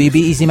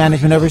 WBEZ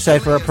management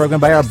oversight for our program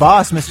by our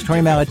boss, Mr. Tori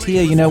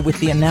Malatia. You know, with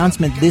the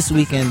announcement this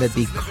weekend that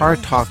the Car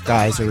Talk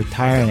guys are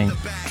retiring,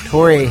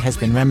 Tori has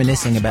been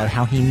reminiscing about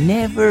how he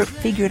never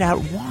figured out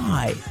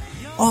why.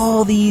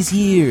 All these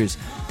years,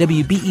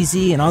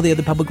 WBEZ and all the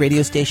other public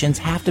radio stations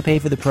have to pay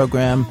for the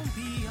program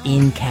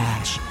in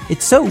cash.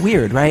 It's so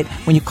weird, right?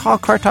 When you call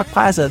Car Talk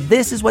Plaza,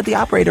 this is what the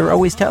operator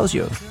always tells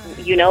you.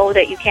 You know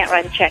that you can't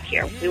write a check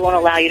here. We won't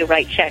allow you to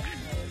write checks.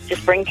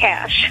 Just bring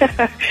cash.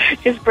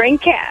 Just bring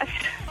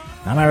cash.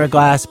 I'm Ira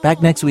Glass,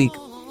 back next week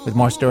with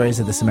more stories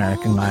of This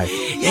American Life.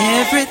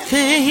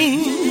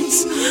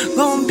 Everything's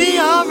gonna be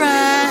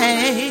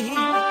alright.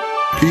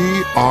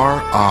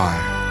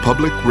 PRI,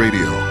 Public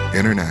Radio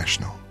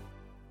International.